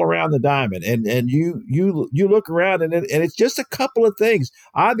all around the diamond, and you look around and it's just a couple of things.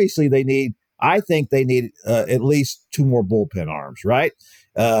 Obviously, I think they need at least 2 more bullpen arms, right?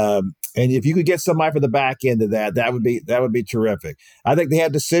 And if you could get somebody for the back end of that would be terrific. I think they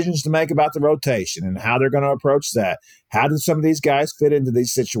have decisions to make about the rotation and how they're going to approach that. How do some of these guys fit into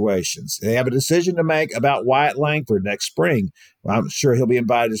these situations? They have a decision to make about Wyatt Langford next spring. Well, I'm sure he'll be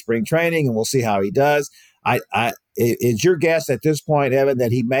invited to spring training, and we'll see how he does. Is your guess at this point, Evan,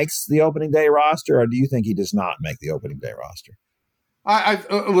 that he makes the opening day roster, or do you think he does not make the opening day roster?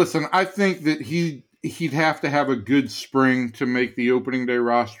 Listen, I think that he'd have to have a good spring to make the opening day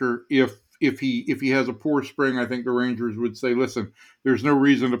roster. If he has a poor spring, I think the Rangers would say, listen, there's no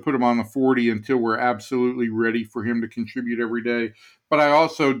reason to put him on the 40 until we're absolutely ready for him to contribute every day. But I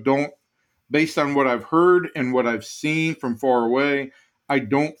also don't, based on what I've heard and what I've seen from far away, I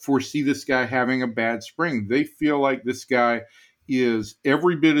don't foresee this guy having a bad spring. They feel like this guy is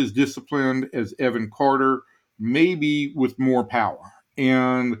every bit as disciplined as Evan Carter, maybe with more power.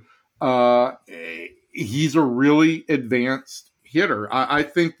 And he's a really advanced hitter. I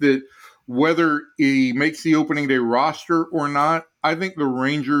think that whether he makes the opening day roster or not, I think the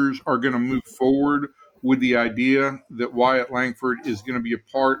Rangers are going to move forward with the idea that Wyatt Langford is going to be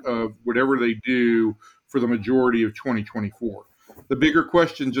a part of whatever they do for the majority of 2024. The bigger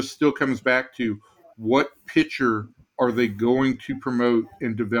question just still comes back to what pitcher are they going to promote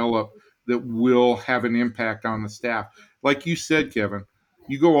and develop that will have an impact on the staff. Like you said, Kevin,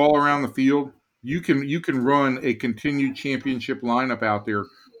 you go all around the field, you can run a continued championship lineup out there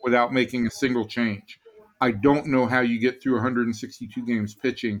without making a single change. I don't know how you get through 162 games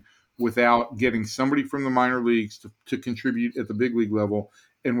pitching without getting somebody from the minor leagues to contribute at the big league level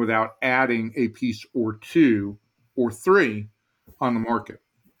and without adding a piece or two or three on the market.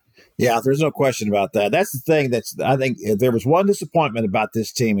 Yeah, there's no question about that. That's the thing. I think if there was one disappointment about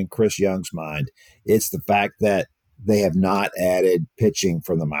this team in Chris Young's mind, it's the fact that they have not added pitching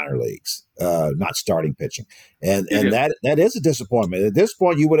from the minor leagues, not starting pitching. And that is a disappointment. At this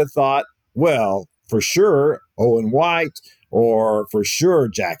point, you would have thought, well, for sure, Owen White, or for sure,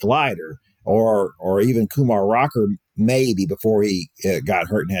 Jack Leiter, or even Kumar Rocker, maybe before he got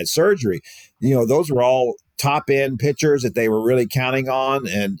hurt and had surgery. Those were all top-end pitchers that they were really counting on,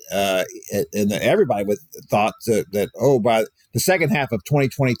 and everybody would thought that by the second half of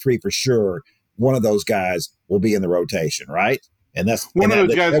 2023 for sure, one of those guys will be in the rotation, right? And that's one of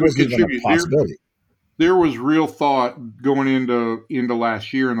those guys that would even contribute. a possibility. There was real thought going into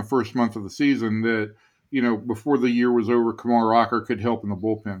last year in the first month of the season that before the year was over, Kumar Rocker could help in the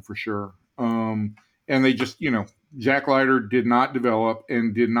bullpen for sure. And they just Jack Leiter did not develop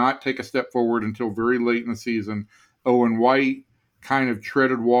and did not take a step forward until very late in the season. Owen White kind of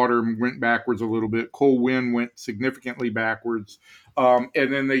treaded water and went backwards a little bit. Cole Winn went significantly backwards. And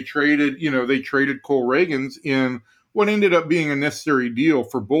then they traded Cole Reagans in what ended up being a necessary deal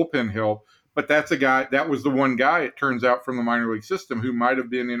for bullpen help. But that was the one guy, it turns out, from the minor league system who might have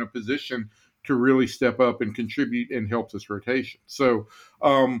been in a position to really step up and contribute and help this rotation. So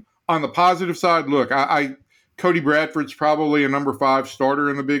on the positive side, look, Cody Bradford's probably a number 5 starter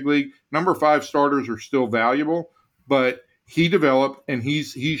in the big league. Number 5 starters are still valuable, but he developed and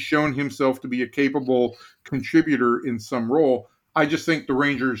he's shown himself to be a capable contributor in some role. I just think the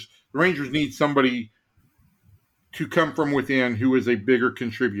Rangers need somebody to come from within who is a bigger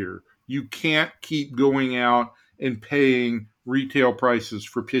contributor. You can't keep going out and paying retail prices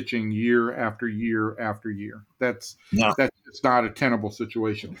for pitching year after year after year. That's not a tenable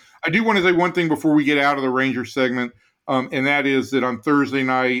situation. I do want to say one thing before we get out of the Rangers segment, and that is that on Thursday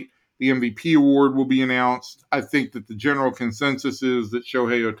night, the MVP award will be announced. I think that the general consensus is that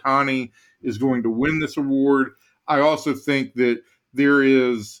Shohei Ohtani is going to win this award. I also think that there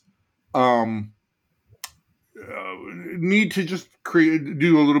is need to just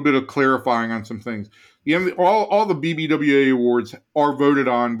do a little bit of clarifying on some things. All the BBWA awards are voted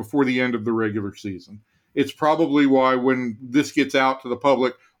on before the end of the regular season. It's probably why when this gets out to the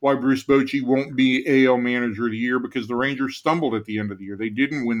public, why Bruce Bochy won't be AL Manager of the Year, because the Rangers stumbled at the end of the year. They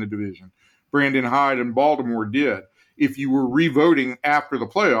didn't win the division. Brandon Hyde and Baltimore did. If you were revoting after the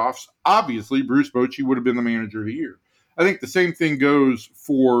playoffs, obviously Bruce Bochy would have been the Manager of the Year. I think the same thing goes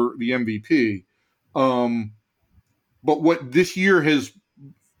for the MVP. But what this year has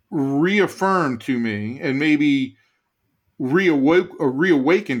reaffirmed to me and maybe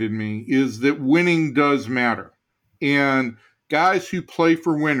reawakened in me is that winning does matter. And guys who play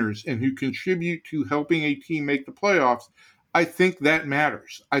for winners and who contribute to helping a team make the playoffs, I think that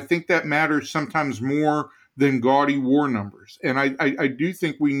matters. I think that matters sometimes more than gaudy war numbers. And I do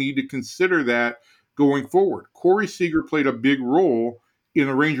think we need to consider that going forward. Corey Seager played a big role in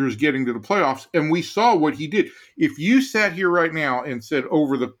the Rangers getting to the playoffs, and we saw what he did. If you sat here right now and said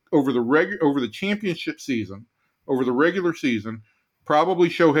over the championship season, over the regular season, probably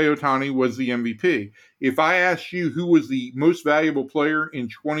Shohei Ohtani was the MVP. If I asked you who was the most valuable player in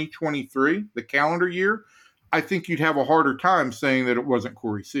 2023, the calendar year, I think you'd have a harder time saying that it wasn't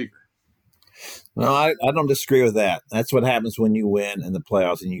Corey Seager. No, I don't disagree with that. That's what happens when you win in the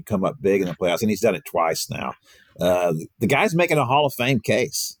playoffs and you come up big in the playoffs. And he's done it twice now. The guy's making a Hall of Fame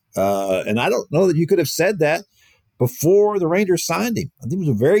case. And I don't know that you could have said that before the Rangers signed him. I think he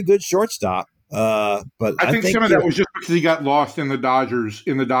was a very good shortstop. But I think some of that was just because he got lost in the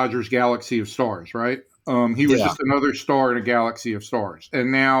Dodgers galaxy of stars, right? He was just another star in a galaxy of stars.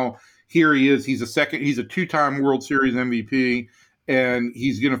 And now here he is. He's a two-time World Series MVP. And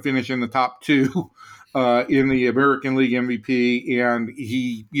he's going to finish in the top two in the American League MVP. And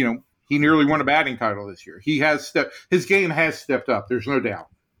he nearly won a batting title this year. His game has stepped up. There's no doubt.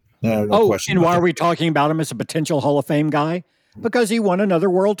 No question. And why are we talking about him as a potential Hall of Fame guy? Because he won another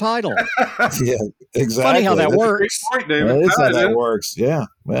world title. Yeah, exactly. Funny how that works. That is how that works. Yeah.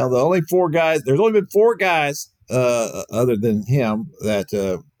 Well, there's only been four guys other than him that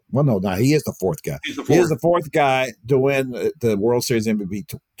he is the fourth guy. He is the fourth guy to win the World Series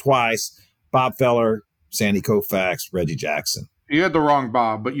MVP twice. Bob Feller, Sandy Koufax, Reggie Jackson. You had the wrong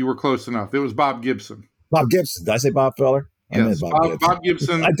Bob, but you were close enough. It was Bob Gibson. Bob Gibson. Did I say Bob Feller? Yes, Bob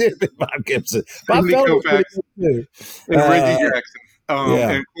Gibson. I did mean Bob Gibson. Bob Feller was pretty good too. And Reggie Jackson.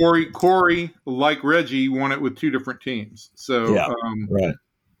 And Corey, like Reggie, won it with two different teams. So, right.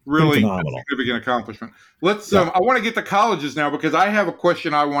 Really significant accomplishment. Let's. I want to get to colleges now because I have a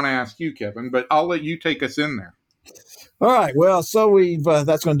question I want to ask you, Kevin. But I'll let you take us in there. All right. Well, so we've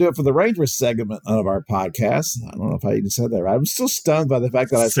that's going to do it for the Rangers segment of our podcast. I don't know if I even said that right. I'm still stunned by the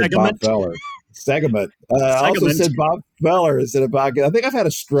fact that I said Bob Feller. Segment. I also said Bob Feller instead of Bob. I think I've had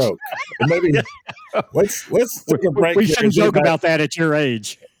a stroke. Maybe let's take a break. We shouldn't joke about that at your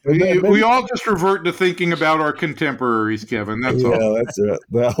age. We all just revert to thinking about our contemporaries, Kevin. That's all. Yeah, that's it.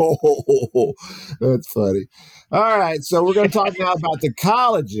 That's funny. All right, so we're going to talk now about the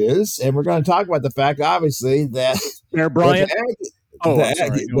colleges, and we're going to talk about the fact, obviously, that Bear Bryant. No.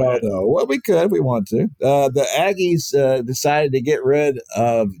 Well, we could if we want to. The Aggies decided to get rid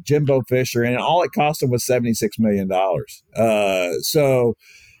of Jimbo Fisher, and all it cost them was $76 million. So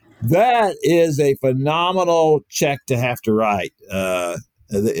that is a phenomenal check to have to write.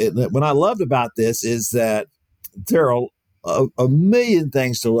 What I loved about this is that there are a million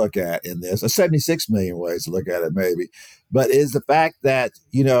things to look at in this, 76 million ways to look at it maybe, but is the fact that,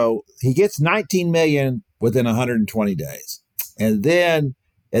 he gets 19 million within 120 days. And then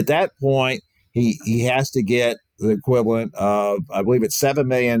at that point, he has to get the equivalent of, I believe it's $7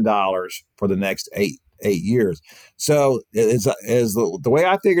 million for the next eight years. So as the way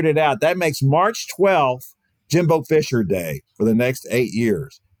I figured it out, that makes March 12th Jimbo Fisher Day for the next 8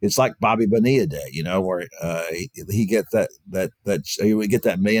 years. It's like Bobby Bonilla Day, where he gets he would get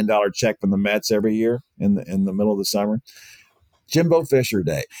that $1 million check from the Mets every year in the middle of the summer. Jimbo Fisher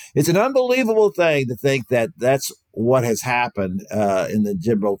Day. It's an unbelievable thing to think that that's what has happened in the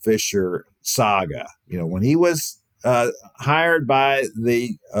Jimbo Fisher saga. When he was hired by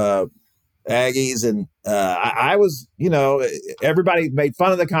the Aggies, and I was, everybody made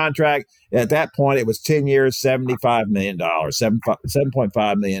fun of the contract. At that point, it was 10 years, $75 million,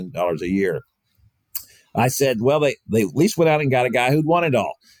 $7.5 million a year. I said, well, they at least went out and got a guy who'd won it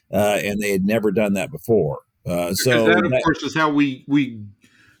all, and they had never done that before. So that, of course, is how we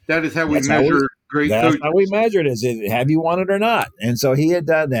measure great coaches. That's how we measure it. Is it, have you won it or not? And so he had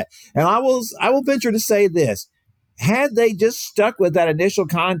done that. And I will venture to say this. Had they just stuck with that initial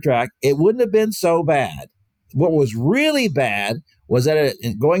contract, it wouldn't have been so bad. What was really bad was that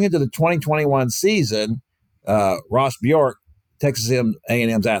going into the 2021 season, Ross Bjork, Texas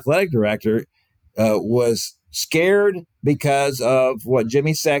A&M's athletic director, was scared because of what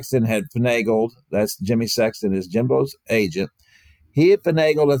Jimmy Sexton had finagled. That's Jimmy Sexton is Jimbo's agent. He had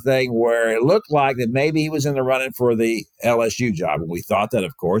finagled a thing where it looked like that maybe he was in the running for the LSU job. And we thought that,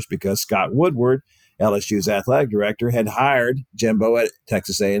 of course, because Scott Woodward, LSU's athletic director, had hired Jimbo at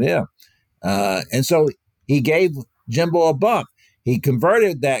Texas A&M. And so he gave Jimbo a bump. He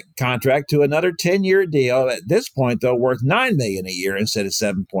converted that contract to another 10-year deal. At this point, though, worth $9 million a year instead of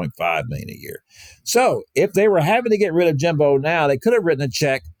 $7.5 million a year. So if they were having to get rid of Jimbo now, they could have written a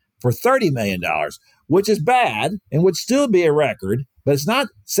check for $30 million, which is bad and would still be a record, but it's not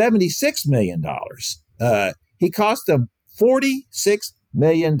 $76 million. He cost them $46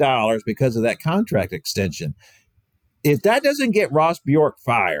 million because of that contract extension. If that doesn't get Ross Bjork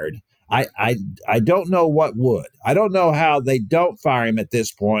fired, I don't know what would. I don't know how they don't fire him at this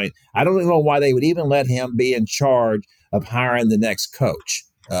point. I don't know why they would even let him be in charge of hiring the next coach.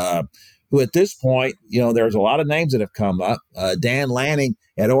 who at this point, there's a lot of names that have come up. Dan Lanning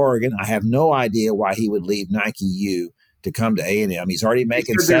at Oregon, I have no idea why he would leave Nike U to come to A&M. He's already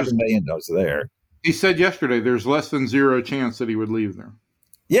making $7 million there. He said yesterday there's less than zero chance that he would leave there.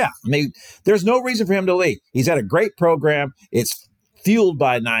 Yeah, I mean, there's no reason for him to leave. He's had a great program. It's fueled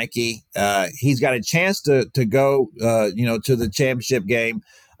by Nike. He's got a chance to go, to the championship game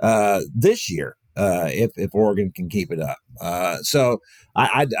this year if Oregon can keep it up. So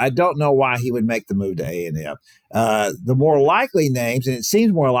I don't know why he would make the move to A&M. The more likely names, and it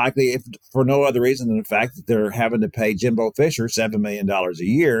seems more likely if for no other reason than the fact that they're having to pay Jimbo Fisher $7 million a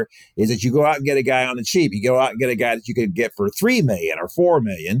year, is that you go out and get a guy on the cheap. You go out and get a guy that you could get for $3 million or $4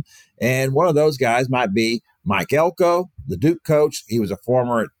 million. And one of those guys might be Mike Elko, the Duke coach. He was a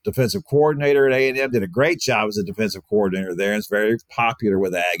former defensive coordinator at A&M, did a great job as a defensive coordinator there. It's very popular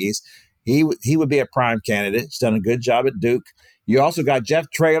with Aggies. He would be a prime candidate. He's done a good job at Duke. You also got Jeff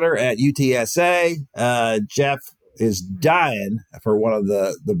Traylor at UTSA. Jeff is dying for one of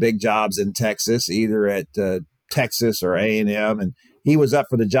the big jobs in Texas, either at Texas or A&M. And he was up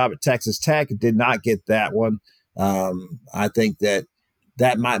for the job at Texas Tech and did not get that one. I think that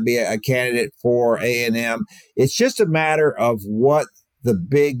might be a candidate for A&M. It's just a matter of what the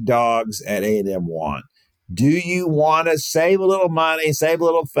big dogs at A&M want. Do you want to save a little money, save a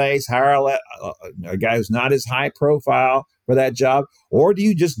little face, hire a guy who's not as high profile for that job? Or do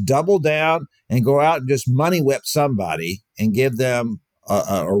you just double down and go out and just money whip somebody and give them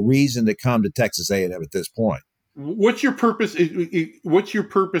a reason to come to Texas A&M at this point? What's your purpose? What's your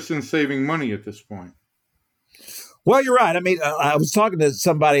purpose in saving money at this point? Well, you're right. I mean, I was talking to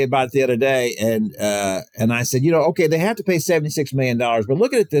somebody about it the other day, and I said, okay, they have to pay $76 million, but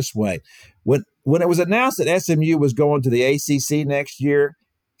look at it this way. When it was announced that SMU was going to the ACC next year,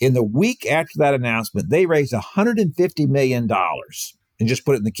 in the week after that announcement, they raised $150 million and just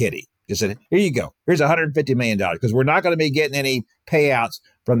put it in the kitty. Just said, here you go. Here's $150 million because we're not going to be getting any payouts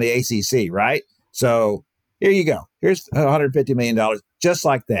from the ACC, right? So here you go. Here's $150 million, just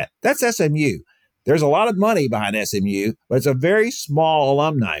like that. That's SMU. There's a lot of money behind SMU, but it's a very small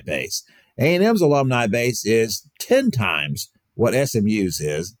alumni base. A&M's alumni base is 10 times what SMU's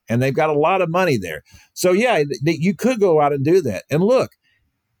is, and they've got a lot of money there. So, yeah, you could go out and do that. And look,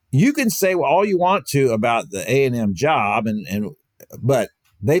 you can say all you want to about the A&M job, but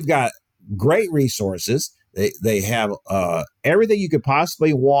they've got great resources. They have everything you could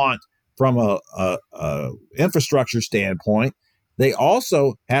possibly want from a infrastructure standpoint. They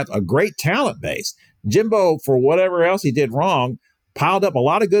also have a great talent base. Jimbo, for whatever else he did wrong, piled up a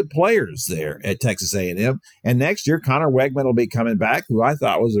lot of good players there at Texas A&M. And next year, Connor Wegman will be coming back, who I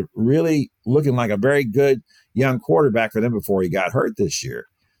thought was really looking like a very good young quarterback for them before he got hurt this year.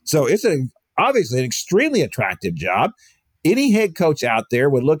 So it's obviously an extremely attractive job. Any head coach out there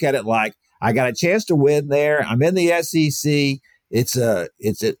would look at it like, I got a chance to win there. I'm in the SEC. It's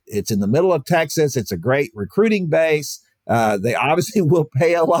in the middle of Texas. It's a great recruiting base. They obviously will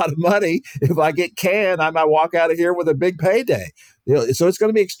pay a lot of money. If I get canned, I might walk out of here with a big payday. So it's going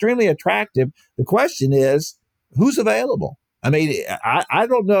to be extremely attractive. The question is, who's available? I mean, I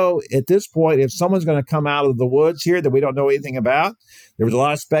don't know at this point if someone's going to come out of the woods here that we don't know anything about. There was a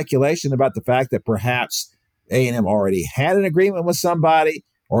lot of speculation about the fact that perhaps A&M already had an agreement with somebody,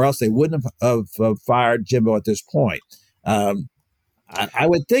 or else they wouldn't have fired Jimbo at this point. I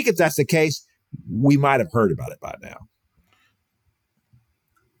would think if that's the case, we might have heard about it by now.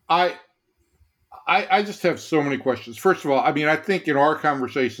 I just have so many questions. First of all, I mean, I think in our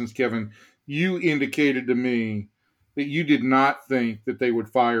conversations, Kevin, you indicated to me that you did not think that they would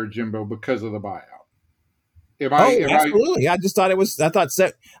fire Jimbo because of the buyout. Absolutely. I just thought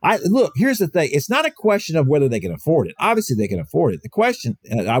look, here's the thing. It's not a question of whether they can afford it. Obviously, they can afford it. The question,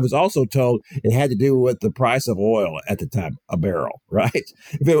 I was also told it had to do with the price of oil at the time, a barrel, right?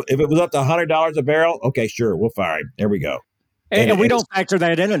 If it was up to $100 a barrel, okay, sure, we'll fire him. There we go. And we don't factor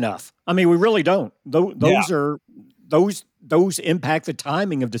that in enough. I mean, we really don't. Those impact the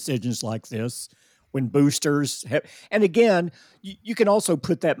timing of decisions like this when boosters have. And again, you can also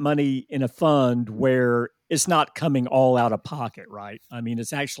put that money in a fund where it's not coming all out of pocket, right? I mean,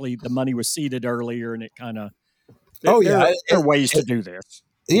 it's actually the money was seeded earlier, and it kind of. There are ways to do this.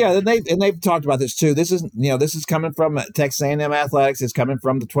 Yeah, and they've talked about this too. This is coming from Texas A&M Athletics. It's coming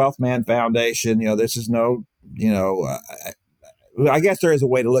from the 12th Man Foundation. This is no. I guess there is a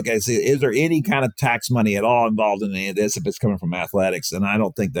way to look at it. Is there any kind of tax money at all involved in any of this if it's coming from athletics? And I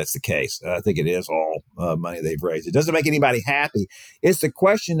don't think that's the case. I think it is all money they've raised. It doesn't make anybody happy. It's the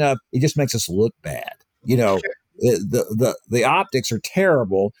question of it just makes us look bad. The optics are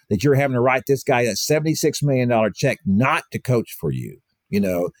terrible that you're having to write this guy a $76 million check not to coach for you.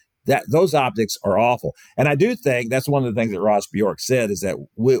 those optics are awful. And I do think that's one of the things that Ross Bjork said is that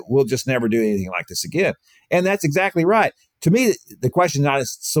we'll just never do anything like this again. And that's exactly right. To me, the question not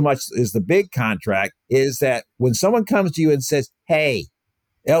so much is the big contract, is that when someone comes to you and says, hey,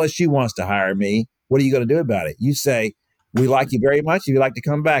 LSU wants to hire me, what are you going to do about it? You say, we like you very much. If you'd like to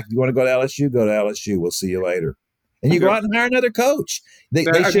come back, if you want to go to LSU, go to LSU. We'll see you later. And you go out and hire another coach. They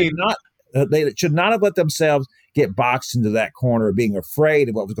should not have let themselves get boxed into that corner of being afraid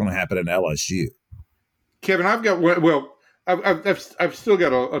of what was going to happen in LSU. Kevin, I've got I've still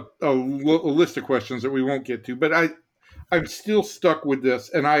got a list of questions that we won't get to, but I'm still stuck with this,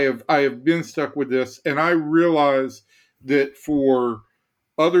 and I have been stuck with this, and I realize that for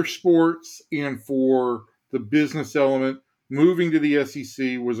other sports and for the business element, moving to the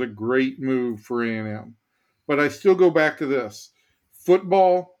SEC was a great move for A&M. But I still go back to this.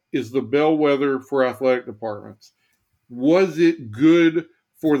 Football is the bellwether for athletic departments. Was it good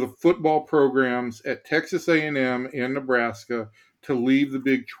for the football programs at Texas A&M and Nebraska to leave the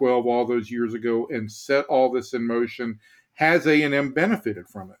Big 12 all those years ago and set all this in motion? Has A&M benefited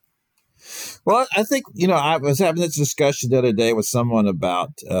from it? Well, I think, I was having this discussion the other day with someone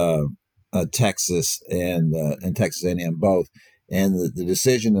about Texas and Texas A&M both, and the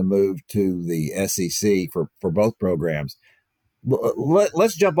decision to move to the SEC for both programs.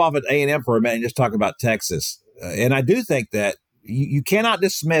 Let's jump off at A&M for a minute and just talk about Texas. And I do think that you cannot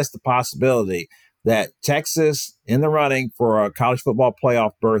dismiss the possibility that Texas in the running for a college football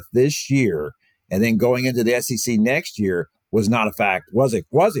playoff berth this year and then going into the SEC next year was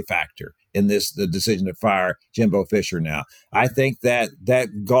a factor in the decision to fire Jimbo Fisher now. I think that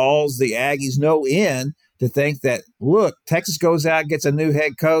galls the Aggies no end to think that, look, Texas goes out, gets a new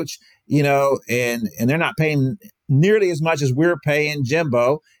head coach, and they're not paying nearly as much as we're paying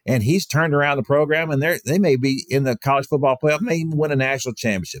Jimbo, and he's turned around the program, and they may be in the college football playoff, may even win a national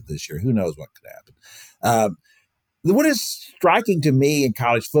championship this year. Who knows what could happen? What is striking to me in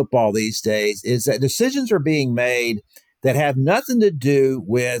college football these days is that decisions are being made that have nothing to do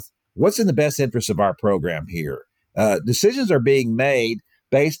with what's in the best interest of our program here. Decisions are being made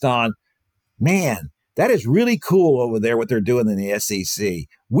based on, man, that is really cool over there what they're doing in the SEC.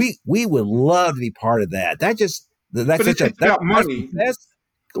 We would love to be part of that. That's about money.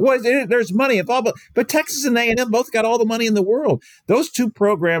 There's money involved, but Texas and A&M both got all the money in the world. Those two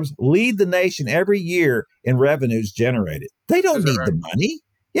programs lead the nation every year in revenues generated. They don't need the money.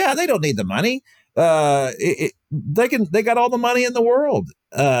 Yeah, they don't need the money. They got all the money in the world.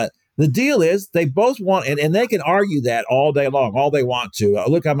 The deal is they both want, and they can argue that all day long, all they want to.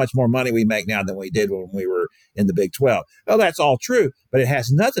 Look how much more money we make now than we did when we were in the Big 12. Oh, that's all true, but it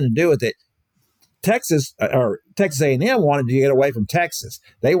has nothing to do with it. Texas A&M wanted to get away from Texas.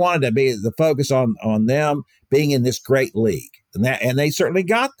 They wanted to be the focus on them being in this great league, and they certainly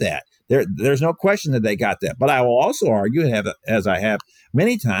got that. There's no question that they got that. But I will also argue, as I have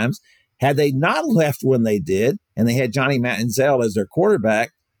many times, had they not left when they did, and they had Johnny Manziel as their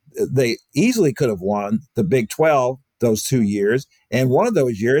quarterback, they easily could have won the Big 12 those 2 years, and one of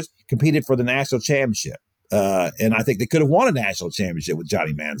those years competed for the national championship. And I think they could have won a national championship with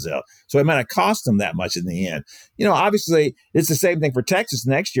Johnny Manziel. So it might have cost them that much in the end. Obviously, it's the same thing for Texas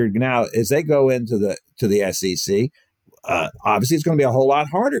next year. Now, as they go into the SEC, obviously it's going to be a whole lot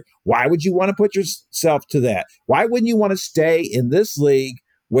harder. Why would you want to put yourself to that? Why wouldn't you want to stay in this league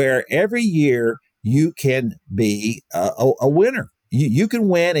where every year you can be a winner? You can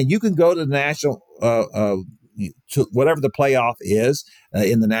win, and you can go to the national to whatever the playoff is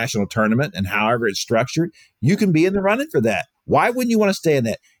in the national tournament, and however it's structured, you can be in the running for that. Why wouldn't you want to stay in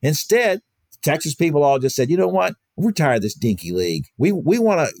that? Instead, Texas people all just said, you know what? We're tired of this dinky league. We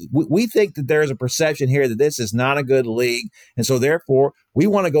think that there's a perception here that this is not a good league, and so therefore we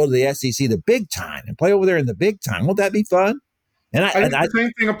want to go to the SEC, the big time, and play over there in the big time. Won't that be fun? And I think the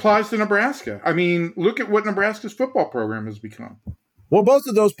same thing applies to Nebraska. I mean, look at what Nebraska's football program has become. Well, both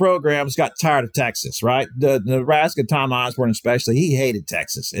of those programs got tired of Texas, right? The Nebraska, Tom Osborne especially, he hated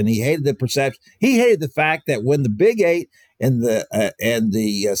Texas, and he hated the perception. He hated the fact that when the Big Eight and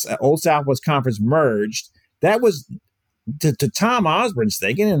the Old Southwest Conference merged, that was, to Tom Osborne's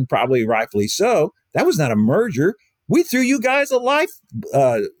thinking, and probably rightfully so, that was not a merger. We threw you guys a life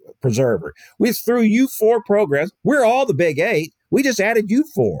preserver. We threw you 4 programs. We're all the Big Eight. We just added you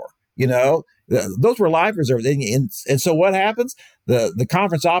 4, Those were life reserves. And so what happens? The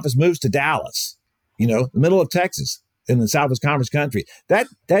conference office moves to Dallas, the middle of Texas in the Southwest Conference country. That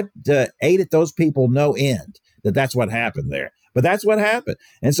ate at those people no end, that's what happened there. But that's what happened.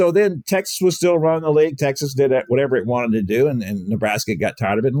 And so then Texas was still running the league. Texas did whatever it wanted to do, and Nebraska got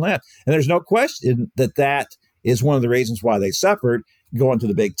tired of it and left. And there's no question that is one of the reasons why they suffered going to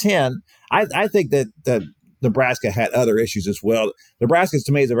the Big Ten. I think that Nebraska had other issues as well. Nebraska,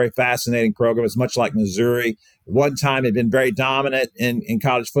 to me, is a very fascinating program. It's much like Missouri. One time it had been very dominant in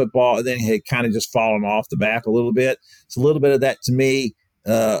college football, and then it had kind of just fallen off the map a little bit. It's a little bit of that to me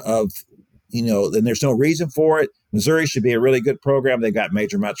and there's no reason for it. Missouri should be a really good program. They've got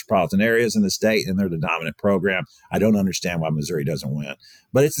major metropolitan areas in the state, and they're the dominant program. I don't understand why Missouri doesn't win.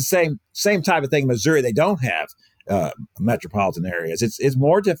 But it's the same type of thing in Missouri. They don't have metropolitan areas. It's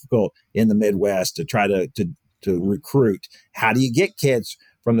more difficult in the Midwest to try to recruit. How do you get kids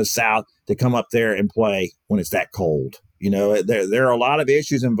from the South to come up there and play when it's that cold? There are a lot of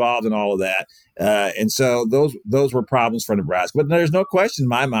issues involved in all of that. And so those were problems for Nebraska. But there's no question in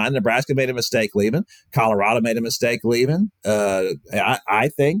my mind, Nebraska made a mistake leaving. Colorado made a mistake leaving. I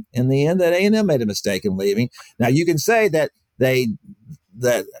think in the end that A&M made a mistake in leaving. Now, you can say that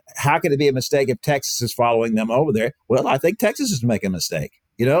how can it be a mistake if Texas is following them over there? Well, I think Texas is making a mistake.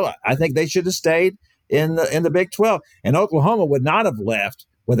 I think they should have stayed in the Big 12. And Oklahoma would not have left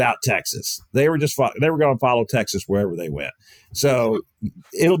without Texas. They were going to follow Texas wherever they went. So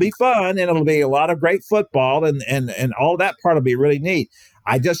it'll be fun, and it'll be a lot of great football, and all that part will be really neat.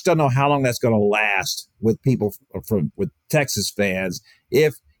 I just don't know how long that's going to last with people with Texas fans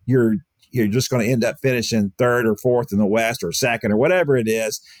if you're just going to end up finishing third or fourth in the West or second or whatever it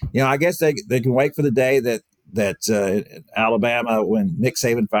is. I guess they can wait for the day that Alabama, when Nick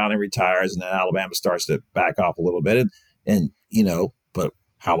Saban finally retires, and then Alabama starts to back off a little bit, but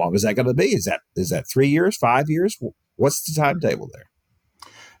how long is that going to be? Is that 3 years, 5 years? What's the timetable there?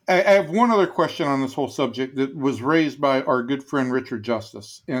 I have one other question on this whole subject that was raised by our good friend Richard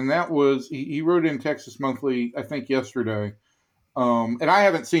Justice, and that was he wrote in Texas Monthly, I think yesterday, and I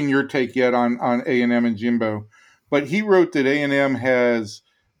haven't seen your take yet on A&M and Jimbo, but he wrote that A&M has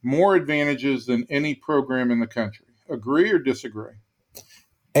more advantages than any program in the country. Agree or disagree?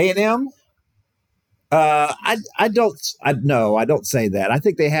 A&M? I don't say that. I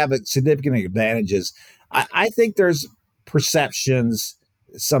think they have significant advantages. I think there's perceptions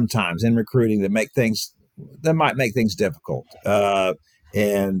sometimes in recruiting that might make things difficult.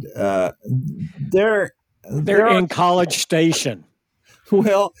 They're in College Station.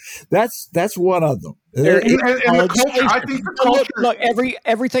 Well, that's one of them. I think the culture. Look,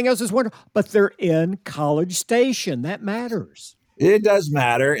 everything else is wonderful, but they're in College Station. That matters. It does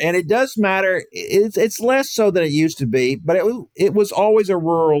matter, and it does matter. It's less so than it used to be, but it was always a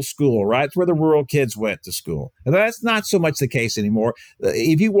rural school, right? It's where the rural kids went to school. And that's not so much the case anymore.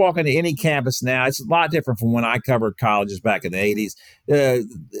 If you walk into any campus now, it's a lot different from when I covered colleges back in the 80s.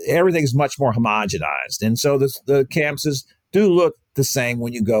 Everything's much more homogenized, and so the campuses do look the same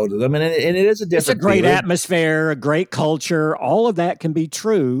when you go to them, and it is a different. It's a great atmosphere, a great culture. All of that can be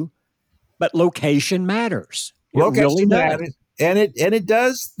true, but location matters. Location really matters. And it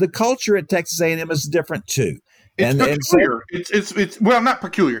does. The culture at Texas A&M is different too. It's peculiar. It's well, not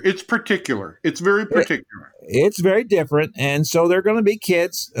peculiar. It's particular. It's very particular. It's very different, and so there are going to be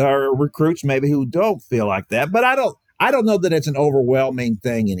kids or recruits maybe who don't feel like that. But I don't know that it's an overwhelming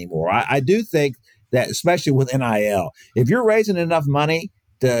thing anymore. I do think that, especially with NIL, if you're raising enough money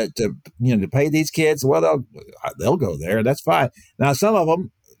to pay these kids, well, they'll go there. That's fine. Now, some of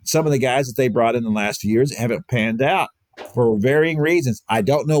the guys that they brought in the last few years haven't panned out for varying reasons. I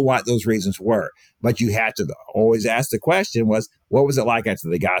don't know what those reasons were, but you had to always ask the question what was it like after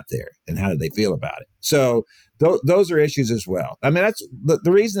they got there, and how did they feel about it? So those are issues as well. I mean, that's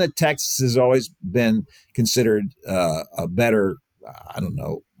the reason that Texas has always been considered a better,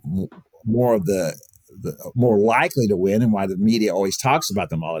 more likely to win, and why the media always talks about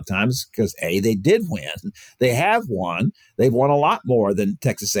them all the time, is because they did win. They have won. They've won a lot more than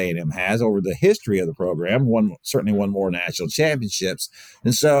Texas A&M has over the history of the program. Certainly won more national championships,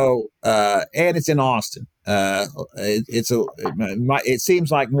 and so and it's in Austin. It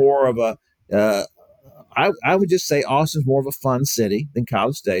seems like more of a. I would just say Austin's more of a fun city than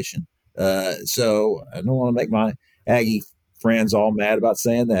College Station. So I don't want to make my Aggie friends all mad about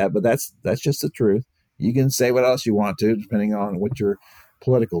saying that, but that's just the truth. You can say what else you want to, depending on what your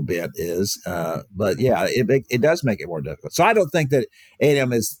political bent is. But yeah, it does make it more difficult. So I don't think that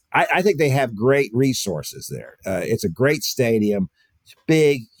A&M is. I think they have great resources there. It's a great stadium. It's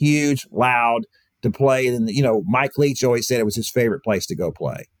big, huge, loud to play. And Mike Leach always said it was his favorite place to go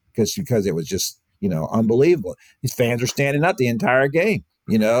play because it was just unbelievable. His fans are standing up the entire game.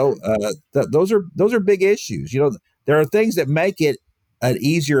 Those are big issues. There are things that make it an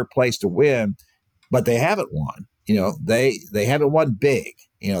easier place to win, but they haven't won. They haven't won big.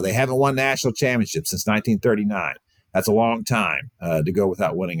 They haven't won national championships since 1939. That's a long time to go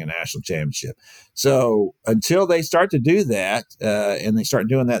without winning a national championship. So until they start to do that, and they start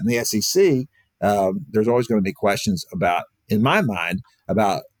doing that in the SEC, there's always going to be questions about, in my mind,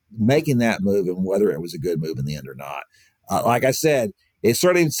 about making that move and whether it was a good move in the end or not. Like I said, it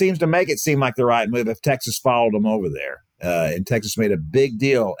certainly seems to make it seem like the right move if Texas followed them over there. And Texas made a big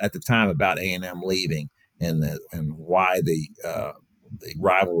deal at the time about A&M leaving and why the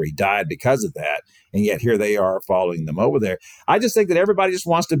rivalry died because of that. And yet here they are following them over there. I just think that everybody just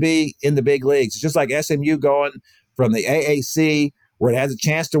wants to be in the big leagues. It's just like SMU going from the AAC, where it has a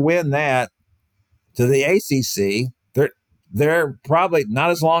chance to win that, to the ACC. They're probably not,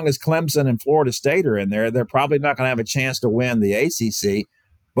 as long as Clemson and Florida State are in there, they're probably not going to have a chance to win the ACC,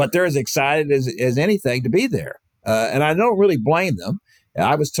 but they're as excited as anything to be there. And I don't really blame them.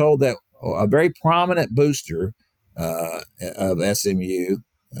 I was told that a very prominent booster of SMU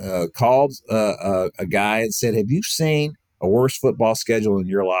called a guy and said, "Have you seen a worse football schedule in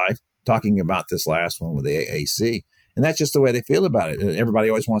your life?" Talking about this last one with the AAC. And that's just the way they feel about it. Everybody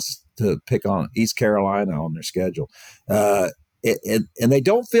always wants to pick on East Carolina on their schedule. And they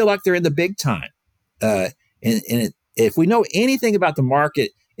don't feel like they're in the big time. If we know anything about the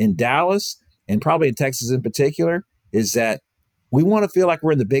market in Dallas, and probably in Texas in particular, is that we want to feel like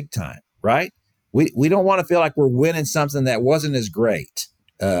we're in the big time, right? We don't want to feel like we're winning something that wasn't as great.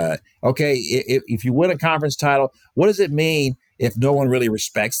 Okay, if you win a conference title, what does it mean if no one really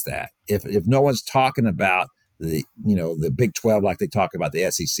respects that? If no one's talking about the Big 12 like they talk about the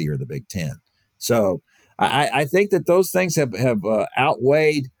SEC or the Big 10. So I think that those things have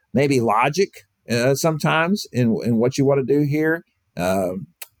outweighed maybe logic sometimes in what you want to do here,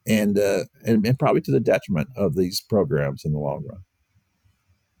 and probably to the detriment of these programs in the long run.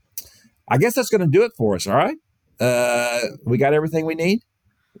 I guess that's going to do it for us. All right, we got everything we need.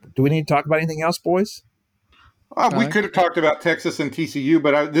 Do we need to talk about anything else, boys? We could have talked about Texas and TCU,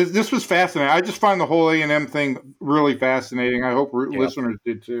 but this was fascinating. I just find the whole A&M thing really fascinating. I hope listeners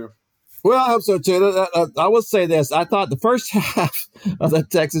did too. Well, I hope so too. I will say this. I thought the first half of the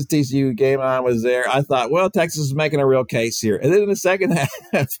Texas-TCU game I was there, I thought, well, Texas is making a real case here. And then in the second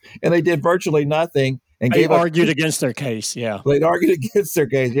half, and they did virtually nothing. And they argued against their case, yeah. They argued against their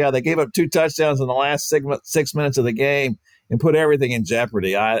case, yeah. They gave up 2 touchdowns in the last 6 minutes of the game and put everything in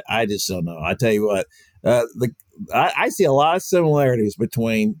jeopardy. I just don't know. I tell you what. I see a lot of similarities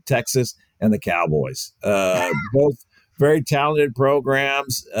between Texas and the Cowboys. Both very talented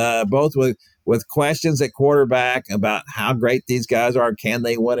programs, both with questions at quarterback about how great these guys are, can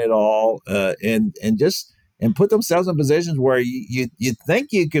they win it all, and put themselves in positions where you think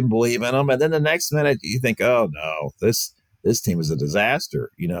you can believe in them, and then the next minute you think, oh no, this team is a disaster,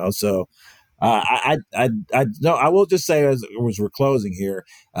 So. I will just say, as we're closing here,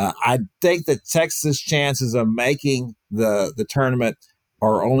 I think that Texas' chances of making the tournament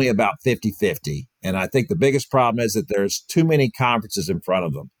are only about 50-50. And I think the biggest problem is that there's too many conferences in front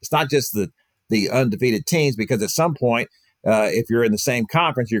of them. It's not just the undefeated teams, because at some point, if you're in the same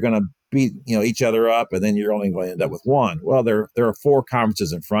conference, you're going to beat each other up, and then you're only going to end up with one. Well, there are 4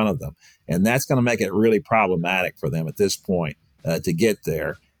 conferences in front of them, and that's going to make it really problematic for them at this point to get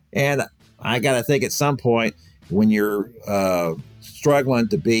there. And I got to think at some point, when you're struggling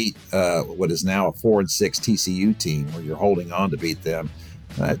to beat what is now a 4-6 TCU team, where you're holding on to beat them,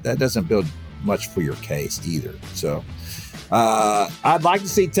 that doesn't build much for your case either. So I'd like to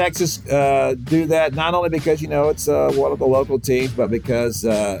see Texas do that, not only because, it's one of the local teams, but because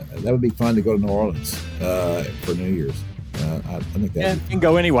that would be fun to go to New Orleans for New Year's. I think that you can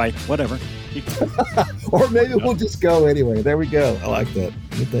go anyway, whatever. Or maybe we'll just go anyway. There we go. I like that.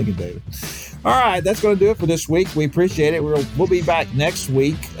 Good thinking, David. All right, that's going to do it for this week. We appreciate it. We'll be back next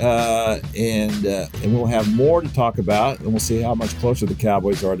week, and we'll have more to talk about, and we'll see how much closer the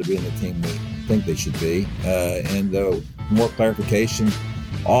Cowboys are to being the team we think they should be, and more clarification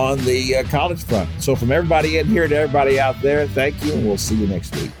on the college front. So from everybody in here to everybody out there, thank you, and we'll see you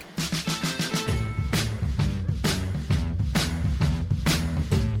next week.